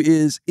to you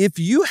is, if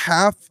you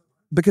have,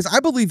 because I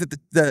believe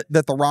that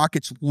the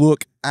Rockets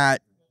look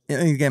at,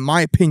 and again,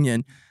 my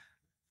opinion,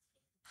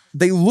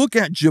 they look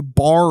at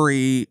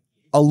Jabari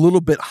a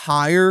little bit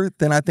higher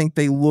than I think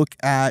they look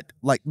at,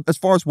 like, as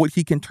far as what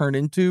he can turn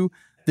into,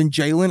 than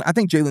Jalen. I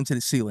think Jalen's hit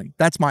his ceiling.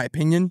 That's my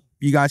opinion.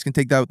 You guys can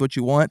take that with what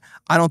you want.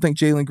 I don't think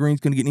Jalen Green's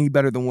going to get any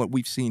better than what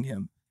we've seen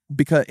him.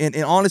 Because, and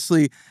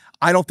honestly,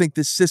 I don't think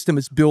this system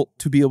is built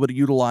to be able to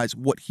utilize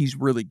what he's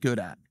really good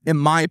at, in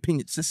my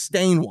opinion,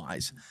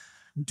 sustain-wise.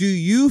 Do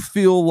you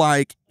feel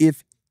like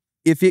if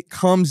it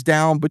comes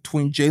down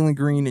between Jalen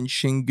Green and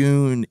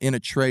Şengün in a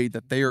trade,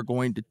 that they are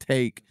going to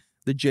take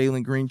the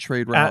Jalen Green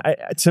trade route?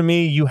 To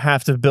me, you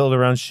have to build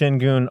around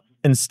Şengün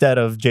instead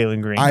of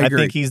Jalen Green. I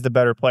think he's the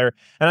better player.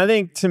 And I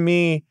think, to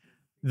me,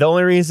 the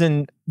only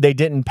reason they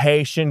didn't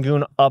pay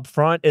Şengün up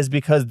front is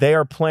because they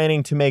are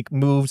planning to make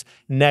moves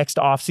next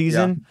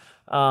offseason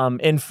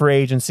in free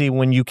agency,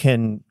 when you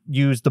can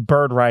use the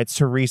bird rights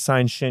to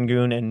re-sign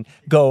Şengün and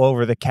go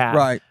over the cap.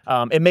 Right.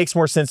 It makes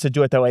more sense to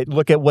do it that way.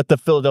 Look at what the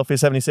Philadelphia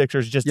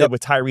 76ers just did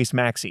with Tyrese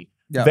Maxey.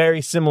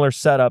 Very similar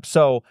setup.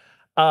 So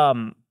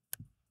I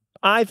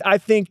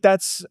think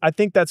that's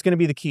going to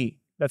be the key.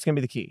 That's going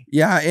to be the key.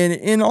 Yeah,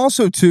 and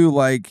also too,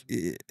 like,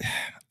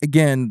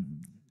 again,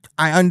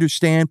 I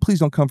understand. Please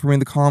don't come for me in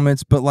the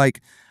comments, but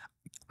like,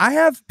 I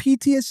have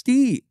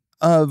PTSD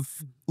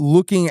of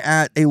looking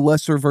at a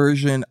lesser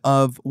version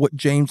of what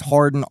James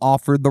Harden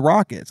offered the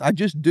Rockets. I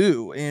just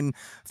do. And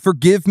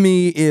forgive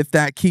me if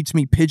that keeps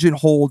me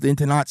pigeonholed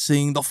into not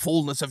seeing the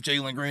fullness of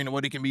Jalen Green and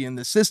what he can be in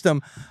the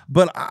system.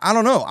 But I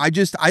don't know. I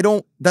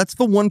don't, that's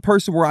the one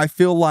person where I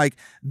feel like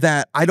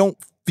that I don't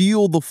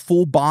feel the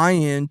full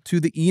buy-in to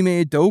the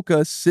Ime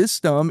Udoka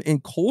system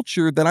and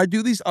culture that I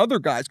do these other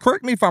guys.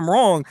 Correct me if I'm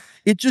wrong.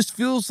 It just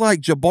feels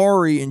like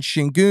Jabari and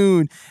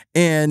Şengün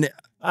and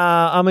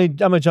I'm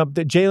gonna jump.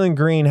 Jalen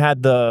Green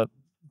had the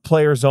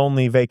players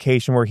only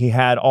vacation where he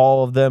had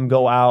all of them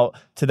go out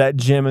to that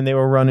gym and they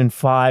were running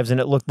fives,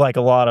 and it looked like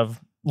a lot of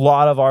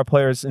our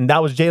players, and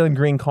that was Jalen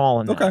Green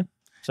calling that. Okay.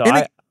 So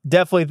I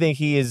definitely think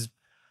he's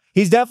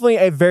definitely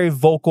a very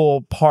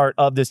vocal part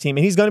of this team,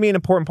 and he's going to be an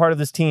important part of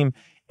this team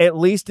at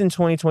least in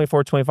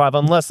 2024-25,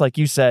 unless, like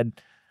you said,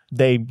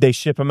 they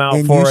ship him out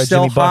for a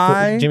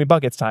Jimmy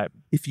Buckets type.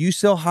 If you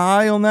sell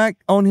high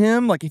on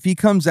him, like if he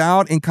comes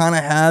out and kind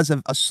of has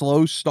a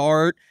slow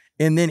start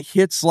and then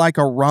hits like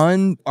a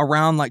run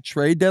around like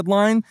trade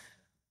deadline,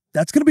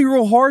 that's going to be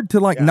real hard to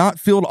not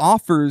field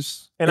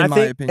offers. And in I my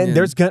think, opinion. and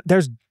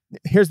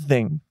here's the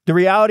thing: the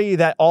reality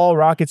that all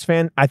Rockets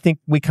fan, I think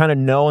we kind of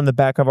know in the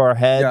back of our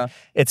head,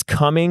 it's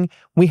coming.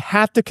 We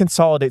have to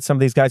consolidate some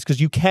of these guys because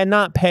you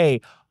cannot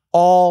pay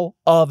all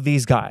of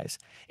these guys.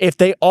 If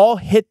they all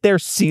hit their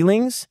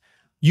ceilings,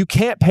 you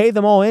can't pay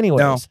them all anyways.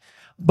 No.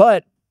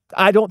 But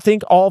I don't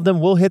think all of them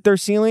will hit their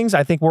ceilings.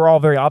 I think we're all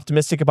very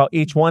optimistic about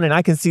each one, and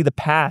I can see the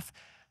path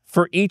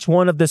for each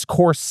one of this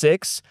core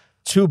 6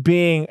 to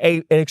being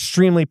an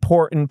extremely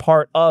important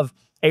part of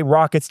a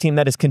Rockets team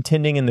that is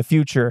contending in the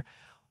future.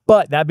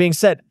 But that being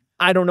said,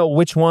 I don't know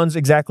which ones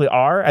exactly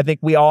are. I think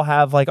we all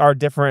have like our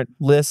different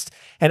lists,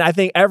 and I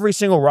think every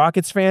single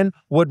Rockets fan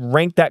would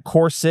rank that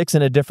core 6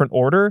 in a different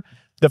order.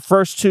 The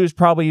first 2 is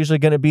probably usually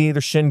going to be either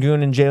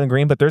Şengün and Jalen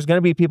Green, but there's going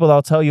to be people that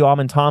will tell you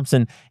Amen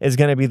Thompson is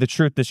going to be the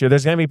truth this year.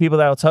 There's going to be people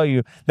that will tell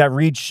you that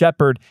Reed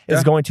Shepherd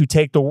is going to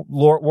take the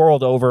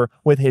world over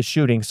with his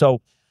shooting.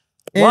 So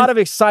a lot of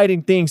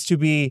exciting things to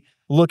be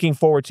looking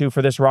forward to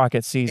for this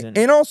Rockets season.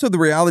 And also the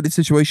reality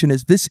situation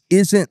is this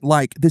isn't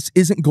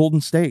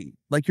Golden State.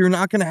 Like, you're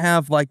not going to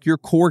have like your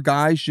core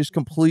guys just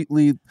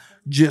completely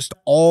just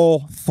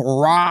all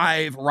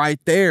thrive right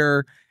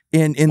there.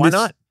 Why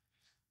not?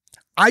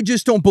 I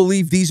just don't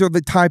believe these are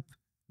the type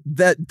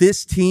that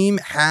this team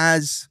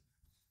has.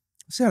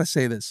 Let's see how to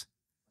say this.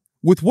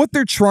 With what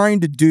they're trying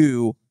to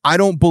do, I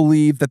don't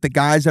believe that the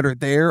guys that are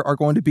there are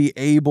going to be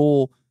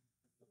able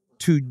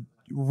to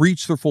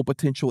reach their full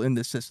potential in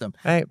this system.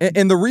 Hey.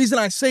 And the reason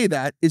I say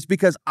that is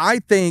because I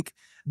think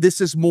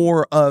this is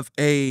more of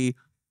a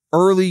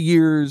early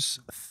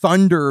years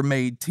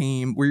Thunder-made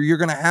team where you're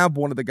going to have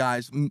one of the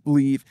guys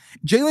leave.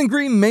 Jalen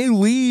Green may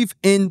leave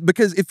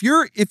because if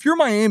you're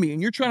Miami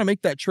and you're trying to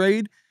make that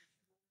trade,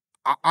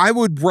 I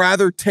would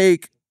rather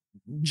take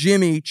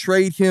Jimmy,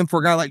 trade him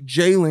for a guy like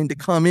Jalen to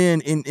come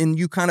in and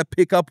you kind of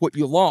pick up what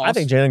you lost. I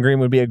think Jalen Green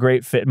would be a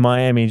great fit in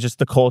Miami, just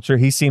the culture.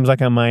 He seems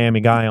like a Miami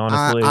guy,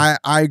 honestly.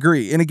 I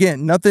agree. And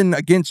again, nothing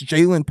against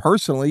Jalen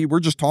personally. We're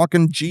just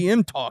talking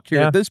GM talk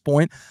here at this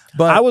point.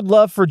 But I would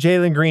love for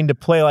Jalen Green to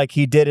play like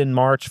he did in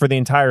March for the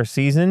entire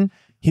season.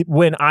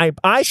 When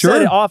I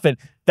said it often,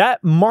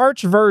 that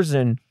March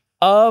version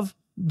of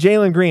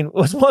Jalen Green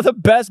was one of the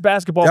best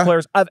basketball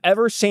players I've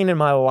ever seen in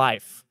my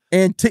life.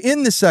 And to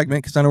end this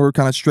segment, because I know we're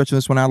kind of stretching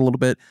this one out a little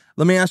bit,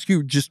 let me ask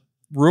you just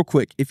real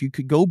quick, if you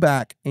could go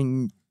back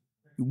and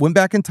went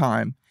back in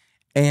time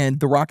and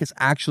the Rockets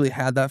actually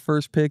had that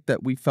first pick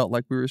that we felt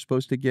like we were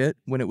supposed to get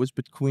when it was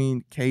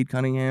between Cade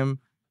Cunningham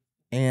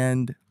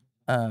and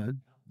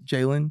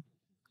Jalen,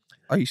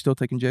 are you still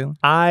taking Jalen?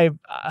 I'm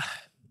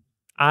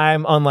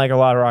unlike a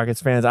lot of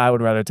Rockets fans. I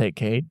would rather take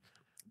Cade.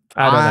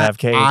 I'd rather have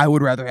Cade. I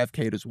would rather have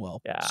Cade as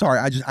well. Yeah. Sorry,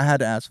 I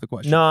had to ask the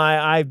question. No,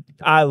 I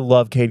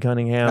love Cade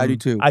Cunningham. I do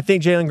too. I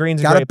think Jalen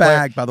Green's got a great a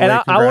bag, player. by the way.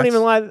 And I won't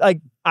even lie.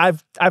 Like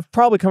I've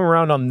probably come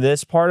around on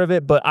this part of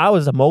it, but I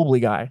was a Mobley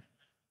guy.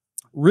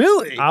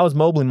 Really? I was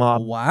Mobley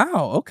mob.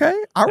 Wow. Okay.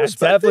 I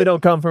respect definitely it.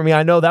 don't come from me.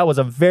 I know that was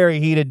a very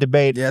heated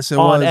debate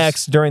on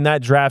X during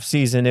that draft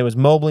season. It was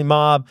Mobley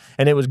mob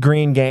and it was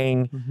Green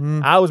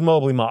gang. I was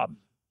Mobley mob.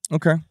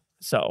 Okay.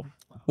 So,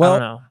 well, I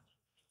don't know.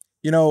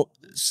 You know,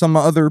 some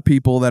other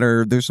people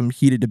there's some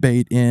heated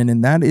debate in,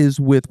 and that is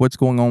with what's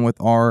going on with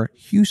our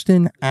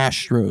Houston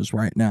Astros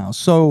right now.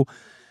 So,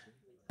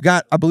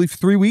 got, I believe,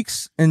 3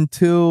 weeks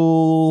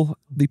until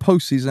the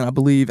postseason, I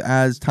believe,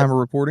 as time of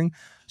reporting.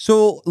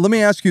 So, let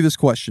me ask you this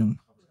question.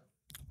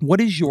 What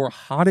is your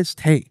hottest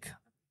take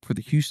for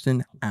the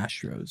Houston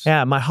Astros?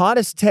 Yeah, my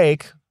hottest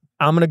take,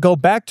 I'm going to go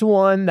back to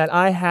one that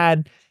I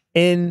had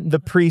in the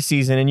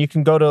preseason, and you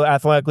can go to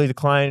Athletically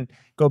Declined,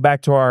 go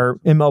back to our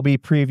MLB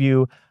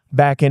preview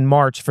back in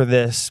March for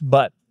this,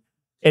 but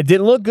it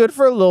didn't look good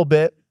for a little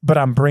bit, but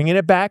I'm bringing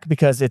it back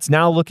because it's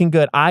now looking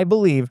good. I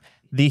believe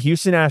the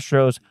Houston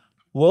Astros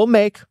will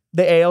make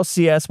the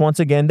ALCS once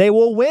again. They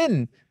will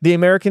win the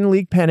American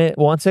League pennant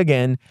once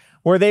again,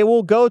 where they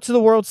will go to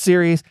the World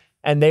Series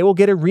and they will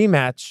get a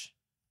rematch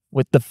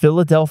with the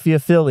Philadelphia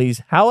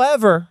Phillies.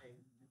 However,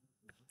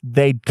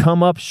 they'd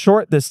come up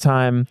short this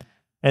time,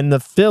 and the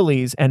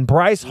Phillies and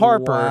Bryce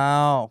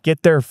Harper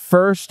get their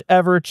first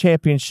ever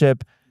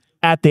championship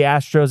at the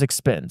Astros'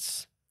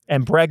 expense.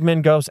 And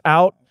Bregman goes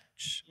out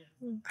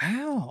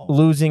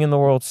losing in the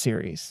World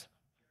Series.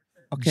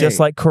 Okay.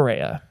 Just like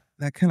Correa.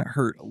 That kind of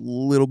hurt a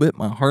little bit.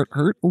 My heart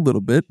hurt a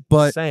little bit,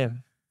 but Just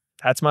saying.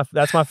 That's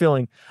my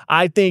feeling.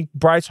 I think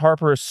Bryce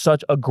Harper is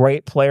such a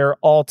great player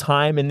all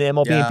time in the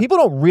MLB. And people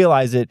don't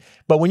realize it,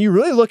 but when you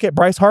really look at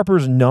Bryce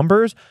Harper's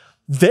numbers,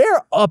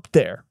 they're up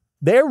there.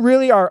 They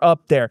really are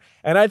up there.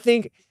 And I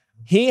think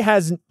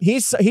he's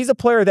a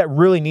player that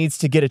really needs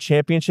to get a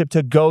championship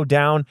to go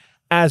down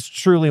as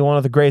truly one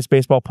of the greatest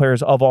baseball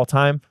players of all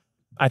time.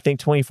 I think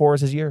 24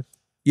 is his year.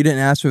 You didn't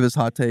ask for this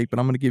hot take, but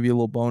I'm going to give you a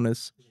little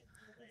bonus.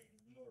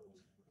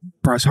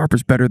 Bryce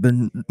Harper's better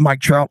than Mike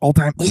Trout all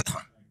time.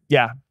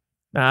 Yeah.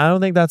 I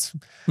don't think that's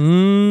I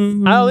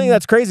don't think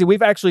that's crazy.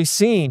 We've actually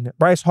seen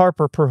Bryce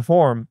Harper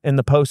perform in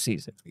the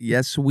postseason.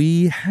 Yes,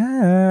 we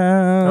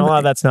have. A lot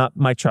of that's not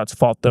Mike Trout's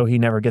fault, though. He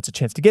never gets a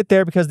chance to get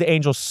there because the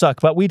Angels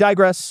suck. But we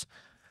digress.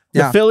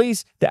 The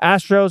Phillies, the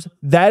Astros,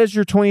 that is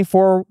your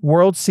 24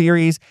 World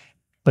Series.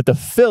 But the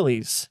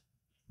Phillies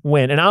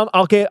win. And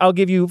I'll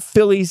give you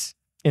Phillies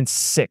in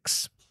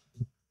 6.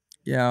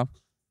 Yeah.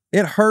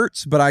 It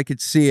hurts, but I could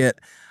see it.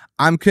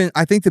 I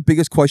think the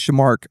biggest question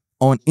mark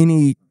on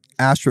any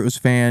Astros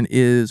fan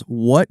is,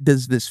 what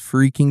does this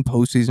freaking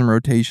postseason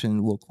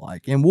rotation look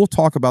like? And we'll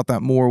talk about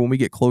that more when we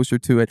get closer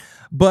to it.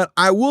 But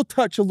I will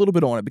touch a little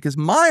bit on it because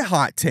my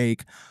hot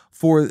take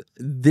for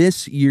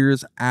this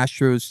year's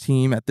Astros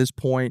team at this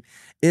point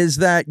is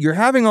that you're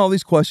having all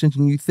these questions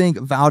and you think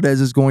Valdez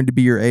is going to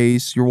be your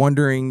ace. You're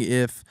wondering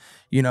if,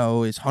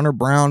 is Hunter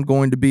Brown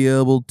going to be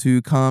able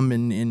to come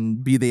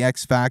and be the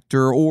X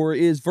factor, or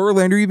is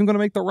Verlander even going to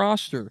make the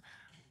roster?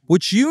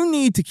 What you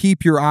need to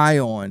keep your eye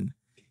on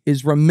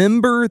is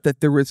remember that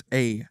there was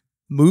a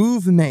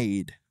move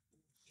made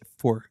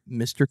for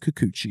Mr.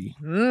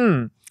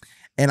 Kikuchi.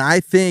 And I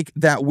think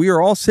that we are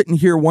all sitting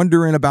here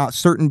wondering about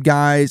certain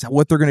guys,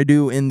 what they're going to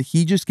do, and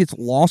he just gets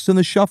lost in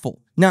the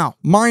shuffle. Now,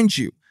 mind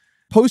you,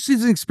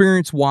 postseason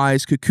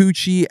experience-wise,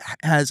 Kikuchi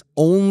has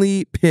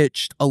only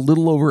pitched a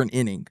little over an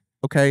inning,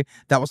 okay?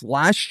 That was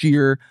last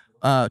year,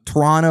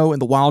 Toronto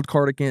and the wild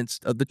card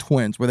against the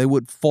Twins, where they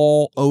would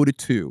fall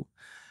 0-2.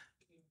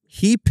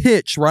 He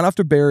pitched right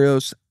after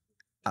Barrios,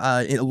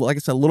 like I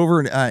said, a little over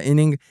an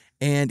inning,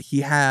 and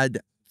he had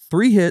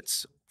 3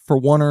 hits for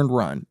 1 earned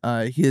run.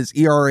 His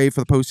ERA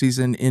for the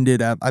postseason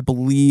ended at, I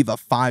believe, a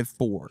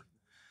 5.4.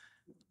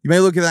 You may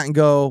look at that and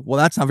go, well,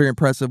 that's not very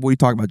impressive. What are you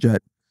talking about,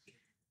 Jet?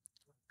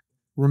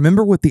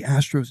 Remember what the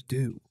Astros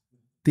do.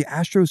 The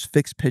Astros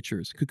fix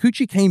pitchers.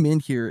 Kikuchi came in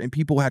here and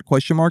people had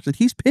question marks, and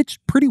he's pitched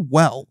pretty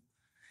well.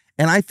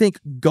 And I think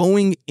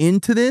going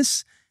into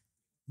this,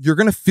 you're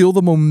going to feel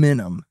the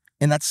momentum.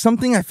 And that's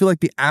something I feel like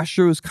the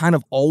Astros kind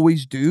of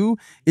always do,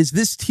 is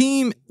this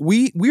team,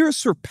 we are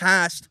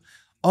surpassed.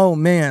 Oh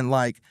man,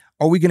 like,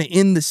 are we going to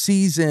end the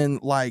season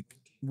like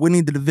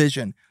winning the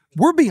division?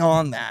 We're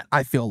beyond that,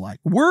 I feel like.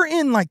 We're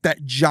in like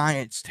that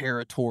Giants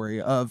territory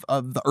of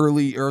the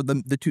early, or the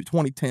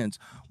 2010s,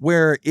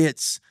 where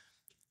it's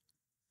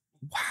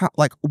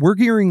like we're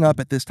gearing up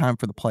at this time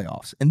for the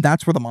playoffs, and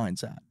that's where the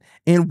mind's at.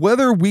 And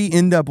whether we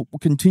end up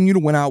continue to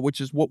win out, which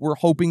is what we're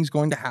hoping is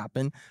going to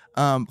happen,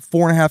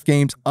 4.5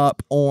 games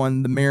up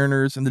on the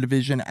Mariners in the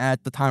division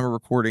at the time of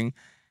recording,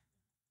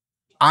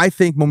 I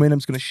think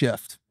momentum's going to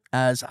shift,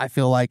 as I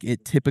feel like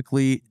it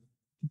typically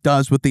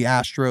does with the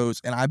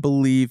Astros. And I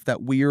believe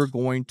that we are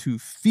going to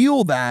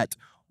feel that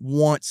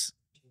once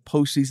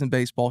postseason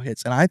baseball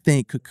hits. And I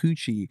think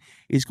Kikuchi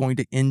is going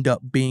to end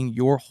up being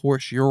your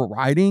horse you're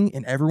riding,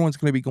 and everyone's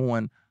going to be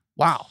going,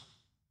 wow,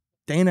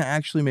 Dana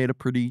actually made a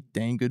pretty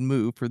dang good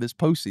move for this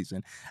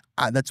postseason.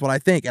 That's what I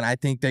think. And I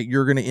think that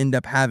you're going to end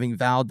up having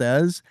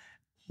Valdez,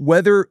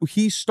 whether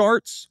he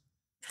starts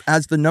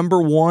as the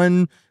number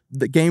 1,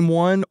 the game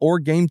 1 or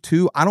game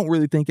 2, I don't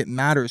really think it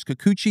matters.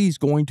 Kikuchi is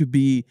going to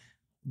be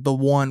the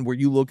one where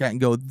you look at and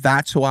go,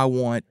 that's who I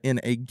want in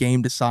a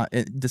game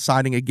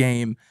deciding a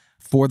game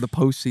for the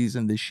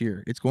postseason this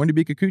year. It's going to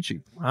be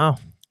Kikuchi. Wow.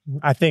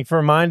 I think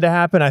for mine to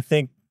happen, I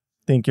think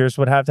yours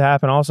would have to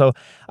happen also.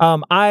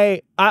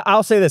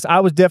 I'll say this. I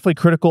was definitely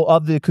critical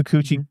of the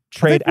Kikuchi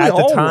trade at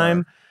the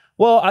time.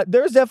 Well,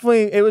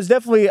 it was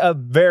definitely a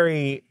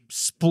very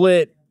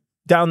split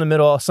down the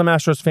middle. Some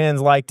Astros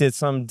fans liked it,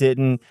 some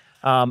didn't.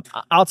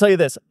 I'll tell you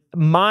this.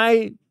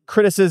 My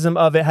criticism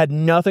of it had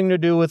nothing to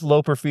do with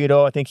Lo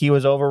Perfido. I think he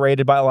was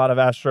overrated by a lot of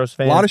Astros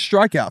fans. A lot of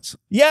strikeouts.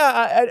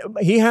 Yeah,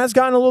 he has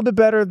gotten a little bit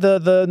better.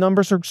 The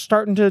numbers are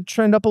starting to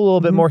trend up a little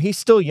bit more. He's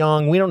still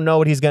young. We don't know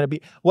what he's going to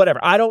be. Whatever.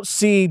 I don't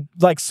see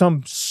like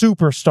some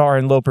superstar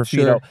in Lo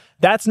Perfido. Sure.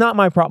 That's not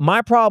my problem.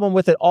 My problem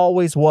with it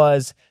always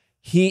was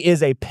he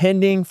is a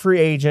pending free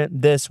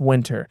agent this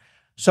winter.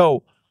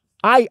 So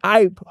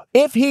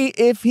if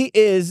he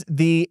is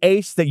the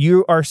ace that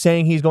you are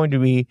saying he's going to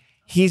be,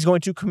 he's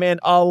going to command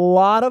a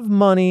lot of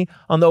money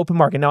on the open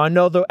market. Now, I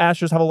know the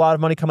Astros have a lot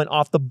of money coming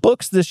off the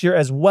books this year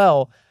as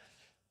well.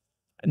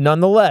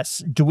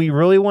 Nonetheless, do we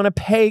really want to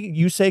pay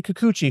Yusei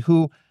Kikuchi,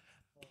 who,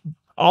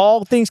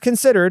 all things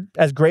considered,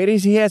 as great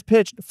as he has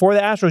pitched for the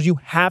Astros, you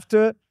have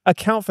to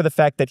account for the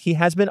fact that he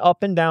has been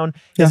up and down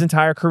his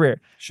entire career.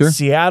 Sure.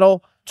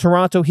 Seattle,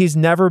 Toronto, he's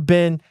never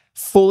been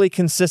fully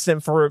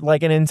consistent for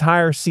like an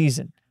entire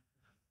season.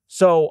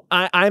 So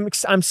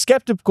I'm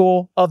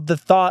skeptical of the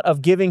thought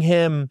of giving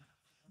him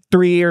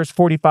 3 years,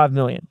 $45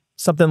 million,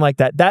 something like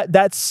that.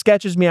 That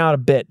sketches me out a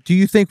bit. Do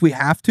you think we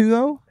have to,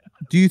 though?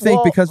 Do you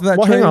think because of that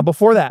trade? Hang on.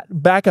 Before that,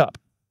 back up.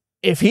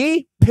 If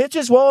he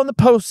pitches well in the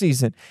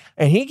postseason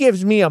and he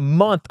gives me a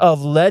month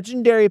of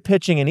legendary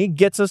pitching and he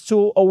gets us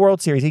to a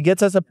World Series, he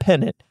gets us a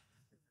pennant,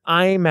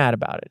 I ain't mad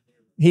about it.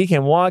 He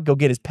can walk, go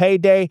get his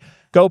payday,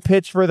 go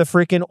pitch for the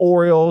freaking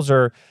Orioles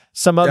or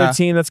some other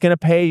team that's going to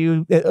pay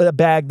you a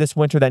bag this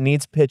winter that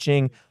needs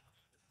pitching.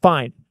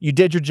 Fine. You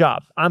did your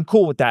job. I'm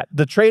cool with that.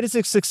 The trade is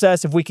a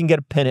success if we can get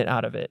a pennant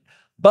out of it.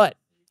 But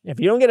if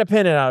you don't get a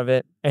pennant out of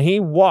it and he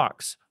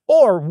walks,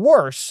 or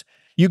worse,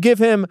 you give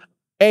him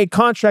a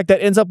contract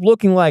that ends up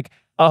looking like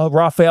a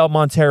Rafael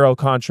Montero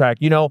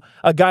contract, you know,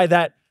 a guy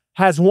that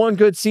has one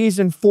good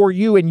season for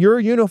you in your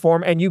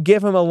uniform, and you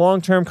give him a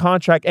long-term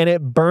contract and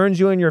it burns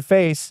you in your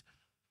face.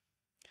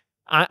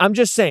 I'm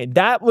just saying,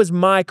 that was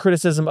my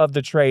criticism of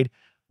the trade,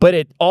 but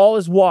it all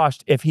is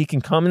washed if he can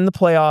come in the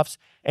playoffs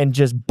and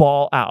just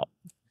ball out.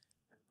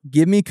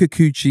 Give me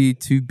Kikuchi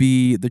to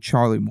be the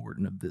Charlie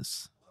Morton of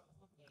this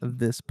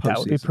postseason. That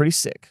would be pretty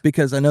sick.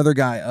 Because another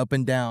guy up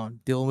and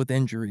down, dealing with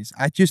injuries.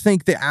 I just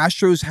think the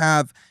Astros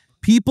have,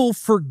 people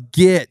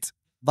forget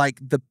like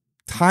the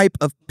type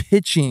of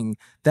pitching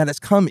that has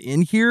come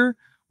in here,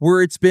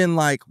 where it's been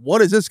like,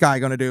 what is this guy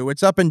going to do?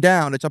 It's up and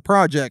down. It's a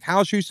project.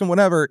 How's Houston,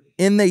 whatever.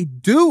 And they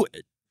do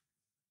it.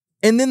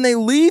 And then they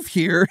leave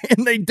here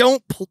and they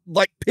don't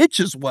like pitch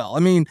as well. I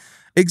mean,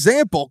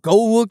 example,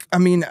 go look. I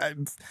mean,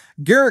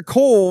 Garrett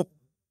Cole,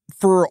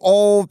 for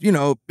all, you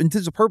know,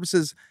 intents and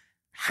purposes,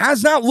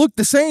 has not looked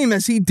the same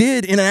as he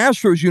did in an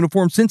Astros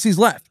uniform since he's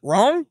left.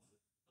 Wrong?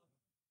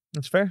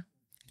 That's fair.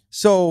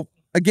 So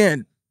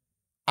again,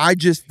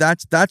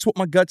 that's what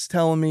my gut's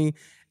telling me.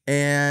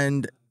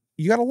 And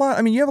you got a lot.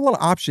 I mean, you have a lot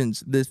of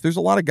options. There's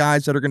a lot of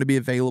guys that are going to be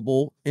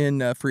available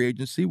in free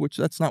agency, which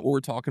that's not what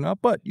we're talking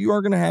about, but you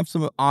are going to have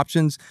some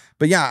options.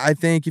 But yeah, I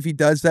think if he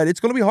does that,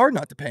 it's going to be hard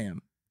not to pay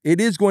him. It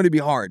is going to be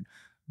hard.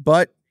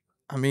 But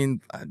I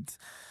mean,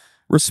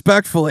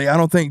 respectfully, I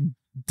don't think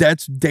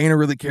Dana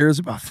really cares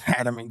about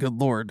that. I mean, good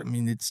Lord. I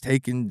mean,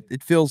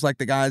 it feels like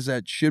the guys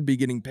that should be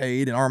getting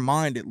paid, in our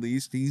mind at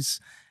least,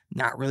 he's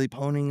not really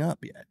ponying up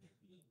yet.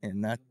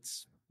 And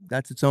that's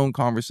its own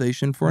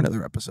conversation for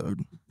another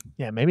episode.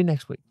 Yeah, maybe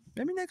next week.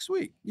 Maybe next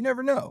week. You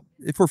never know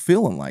if we're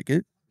feeling like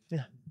it.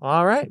 Yeah.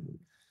 All right.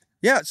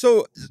 Yeah.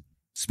 So,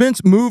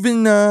 Spence,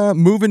 moving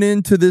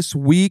into this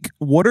week,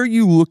 what are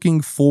you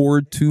looking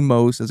forward to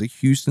most as a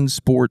Houston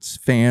sports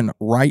fan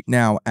right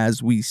now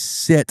as we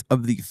sit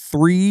of the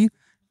 3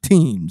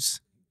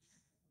 teams?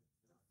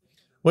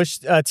 Which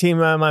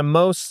team am I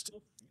most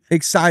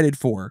excited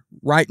for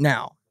right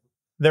now?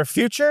 Their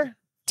future?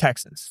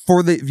 Texans.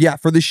 For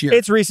this year.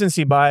 It's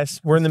recency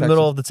bias. We're in the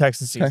middle of the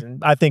Texans season. Okay.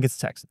 I think it's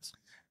Texans.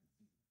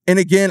 And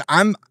again,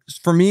 I'm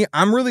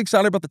really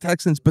excited about the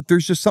Texans, but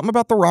there's just something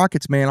about the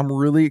Rockets, man. I'm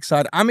really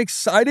excited. I'm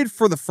excited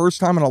for the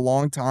first time in a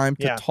long time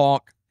to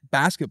talk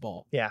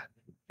basketball. Yeah.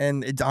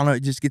 And I don't know,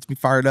 it just gets me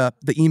fired up.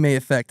 The Ime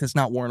effect has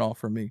not worn off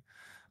for me.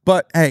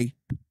 But hey,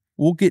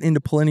 we'll get into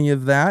plenty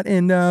of that.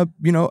 And,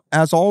 you know,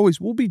 as always,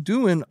 we'll be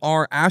doing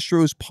our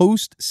Astros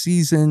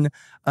postseason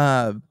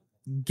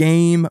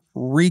game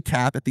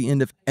recap at the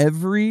end of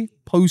every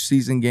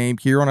postseason game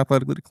here on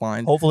Athletically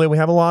Declined. Hopefully we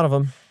have a lot of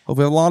them.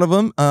 Hopefully a lot of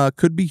them.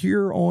 Could be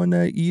here on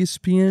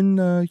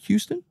ESPN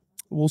Houston.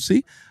 We'll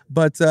see.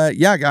 But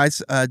yeah,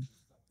 guys,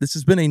 this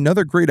has been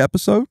another great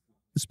episode.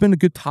 It's been a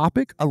good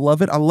topic. I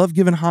love it. I love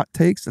giving hot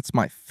takes. That's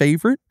my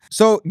favorite.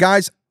 So,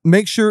 guys,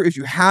 make sure if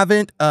you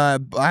haven't,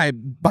 by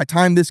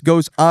time this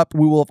goes up,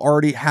 we will have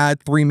already had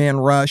 3-Man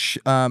Rush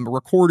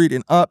recorded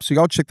and up. So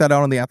y'all check that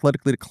out on the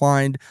Athletically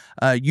Declined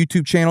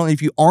YouTube channel. And if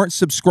you aren't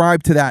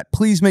subscribed to that,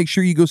 please make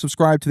sure you go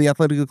subscribe to the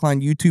Athletically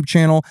Declined YouTube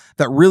channel.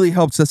 That really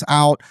helps us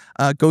out.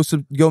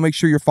 Go make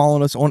sure you're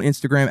following us on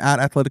Instagram at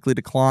Athletically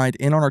Declined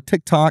and on our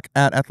TikTok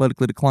at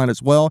Athletically Declined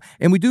as well.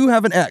 And we do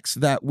have an X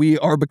that we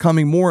are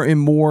becoming more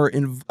and more,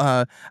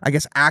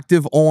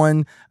 active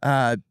on.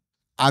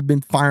 I've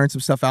been firing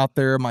some stuff out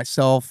there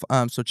myself,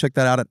 so check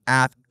that out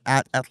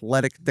at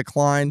Athletic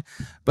Decline.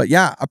 But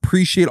yeah,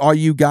 appreciate all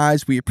you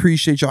guys. We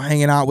appreciate y'all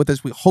hanging out with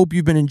us. We hope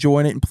you've been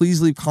enjoying it, and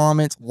please leave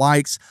comments,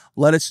 likes,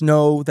 let us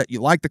know that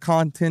you like the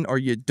content or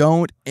you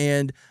don't,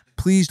 and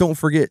please don't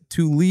forget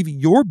to leave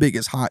your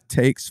biggest hot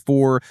takes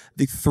for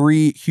the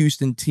 3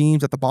 Houston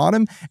teams at the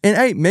bottom. And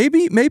hey,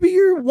 maybe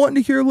you're wanting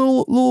to hear a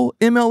little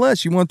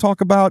MLS. You want to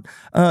talk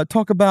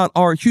about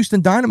our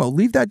Houston Dynamo.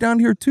 Leave that down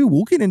here too.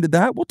 We'll get into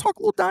that. We'll talk a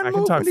little Dynamo. I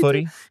can talk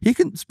footy.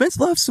 Spence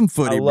loves some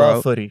footy, bro. I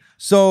love footy.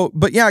 So,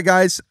 but yeah,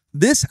 guys,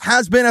 this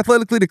has been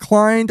Athletically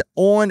Declined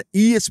on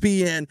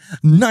ESPN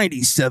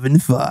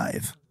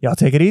 97.5. Y'all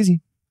take it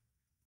easy.